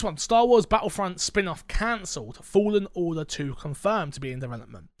yeah, next one. Star Wars Battlefront spin-off cancelled. Fallen Order 2 confirmed to be in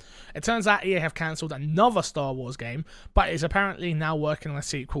development. It turns out EA have cancelled another Star Wars game, but is apparently now working on a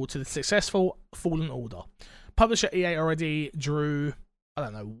sequel to the successful Fallen Order. Publisher EA already drew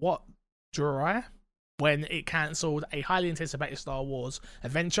when it cancelled a highly anticipated Star Wars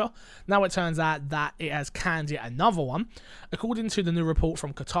adventure. Now it turns out that it has canned yet another one. According to the new report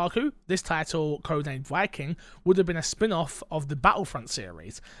from Kotaku, this title, codenamed Viking, would have been a spin-off of the Battlefront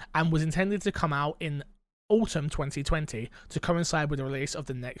series and was intended to come out in autumn 2020 to coincide with the release of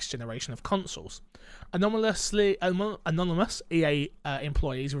the next generation of consoles. Anonymous EA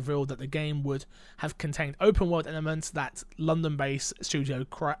employees revealed that the game would have contained open-world elements that London-based studio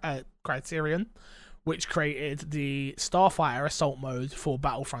Criterion, which created the Starfighter Assault mode for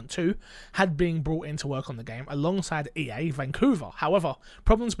Battlefront 2, had been brought in to work on the game alongside EA Vancouver. However,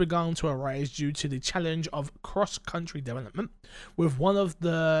 problems began to arise due to the challenge of cross-country development, with one of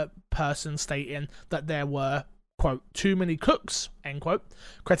the persons stating that there were, quote, too many cooks, end quote.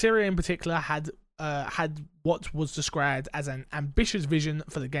 Criterion in particular had what was described as an ambitious vision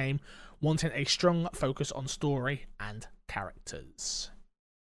for the game, wanting a strong focus on story and characters.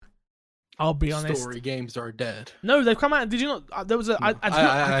 I'll be honest. Story games are dead. No, they've come out. Did you not? There was a.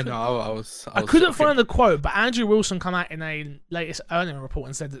 I know. I couldn't find the quote, but Andrew Wilson come out in a latest earnings report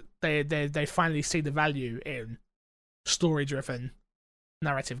and said that they finally see the value in story-driven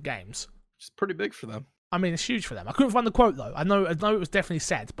narrative games. It's pretty big for them. I mean, it's huge for them. I couldn't find the quote though. I know it was definitely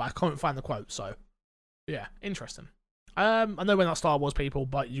said, but I couldn't find the quote. So, yeah, interesting. I know we're not Star Wars people,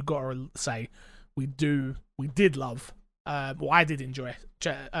 but you gotta say we did love. Well, I did enjoy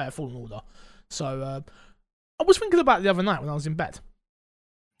Fallen Order. So, I was thinking about it the other night when I was in bed.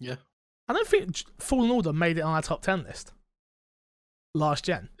 Yeah. I don't think Fallen Order made it on our top 10 list last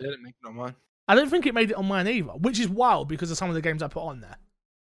gen. It didn't make it on mine. I don't think it made it on mine either, which is wild because of some of the games I put on there.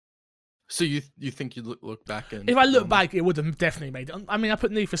 So you think you look back and if I look back, it would have definitely made it. I mean,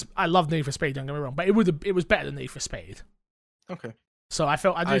 I love Need for Speed. Don't get me wrong, but it was better than Need for Speed. Okay. So I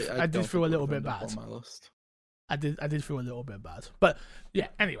did feel a little bit bad. On my list. I did feel a little bit bad. But yeah,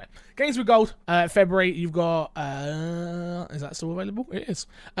 anyway. Games with Gold, February, you've got is that still available? It is.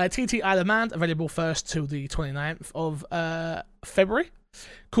 TT Isle of Man, available 1st to the 29th of February.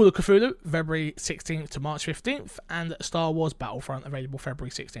 Call of Cthulhu, February 16th to March 15th, and Star Wars Battlefront, available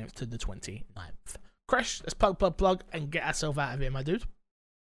February 16th to the 29th. Crash, let's plug and get ourselves out of here, my dude.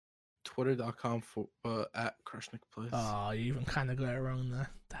 Twitter.com at CrushNickPlays. Oh, you even kind of got it wrong there.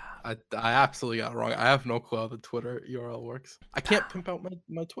 I absolutely got it wrong. I have no clue how the Twitter URL works. I can't pimp out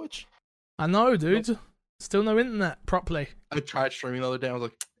my Twitch. I know, dude. Nope. Still no internet properly. I tried streaming the other day. I was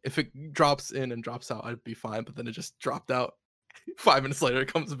like, if it drops in and drops out, I'd be fine. But then it just dropped out. 5 minutes later,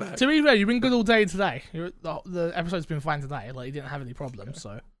 it comes back. To be fair, you've been good all day today. The episode's been fine today. Like, you didn't have any problems,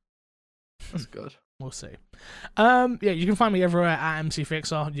 so that's good. We'll see. Yeah, you can find me everywhere at MC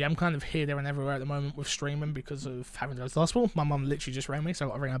Fixer. Yeah, I'm kind of here, there, and everywhere at the moment with streaming because of having those hospital. My mum literally just rang me, so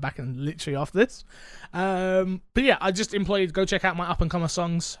I've got to ring her back and literally after this. But yeah, I just employed. Go check out my up and coming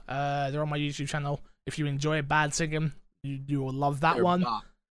songs. They're on my YouTube channel. If you enjoy bad singing, you will love that one.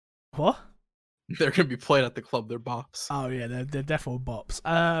 What? They're gonna be played at the club. They're bops. Oh yeah, they're definitely bops.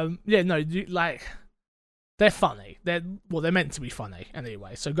 Yeah, no, they're funny. They're meant to be funny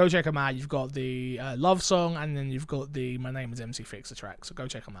anyway. So go check them out. You've got the love song, and then you've got the My Name Is MC Fixer track. So go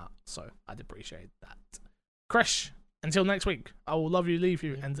check them out. So I'd appreciate that. Crash. Until next week, I will love you, leave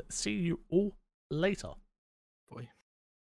you, and see you all later. Boy.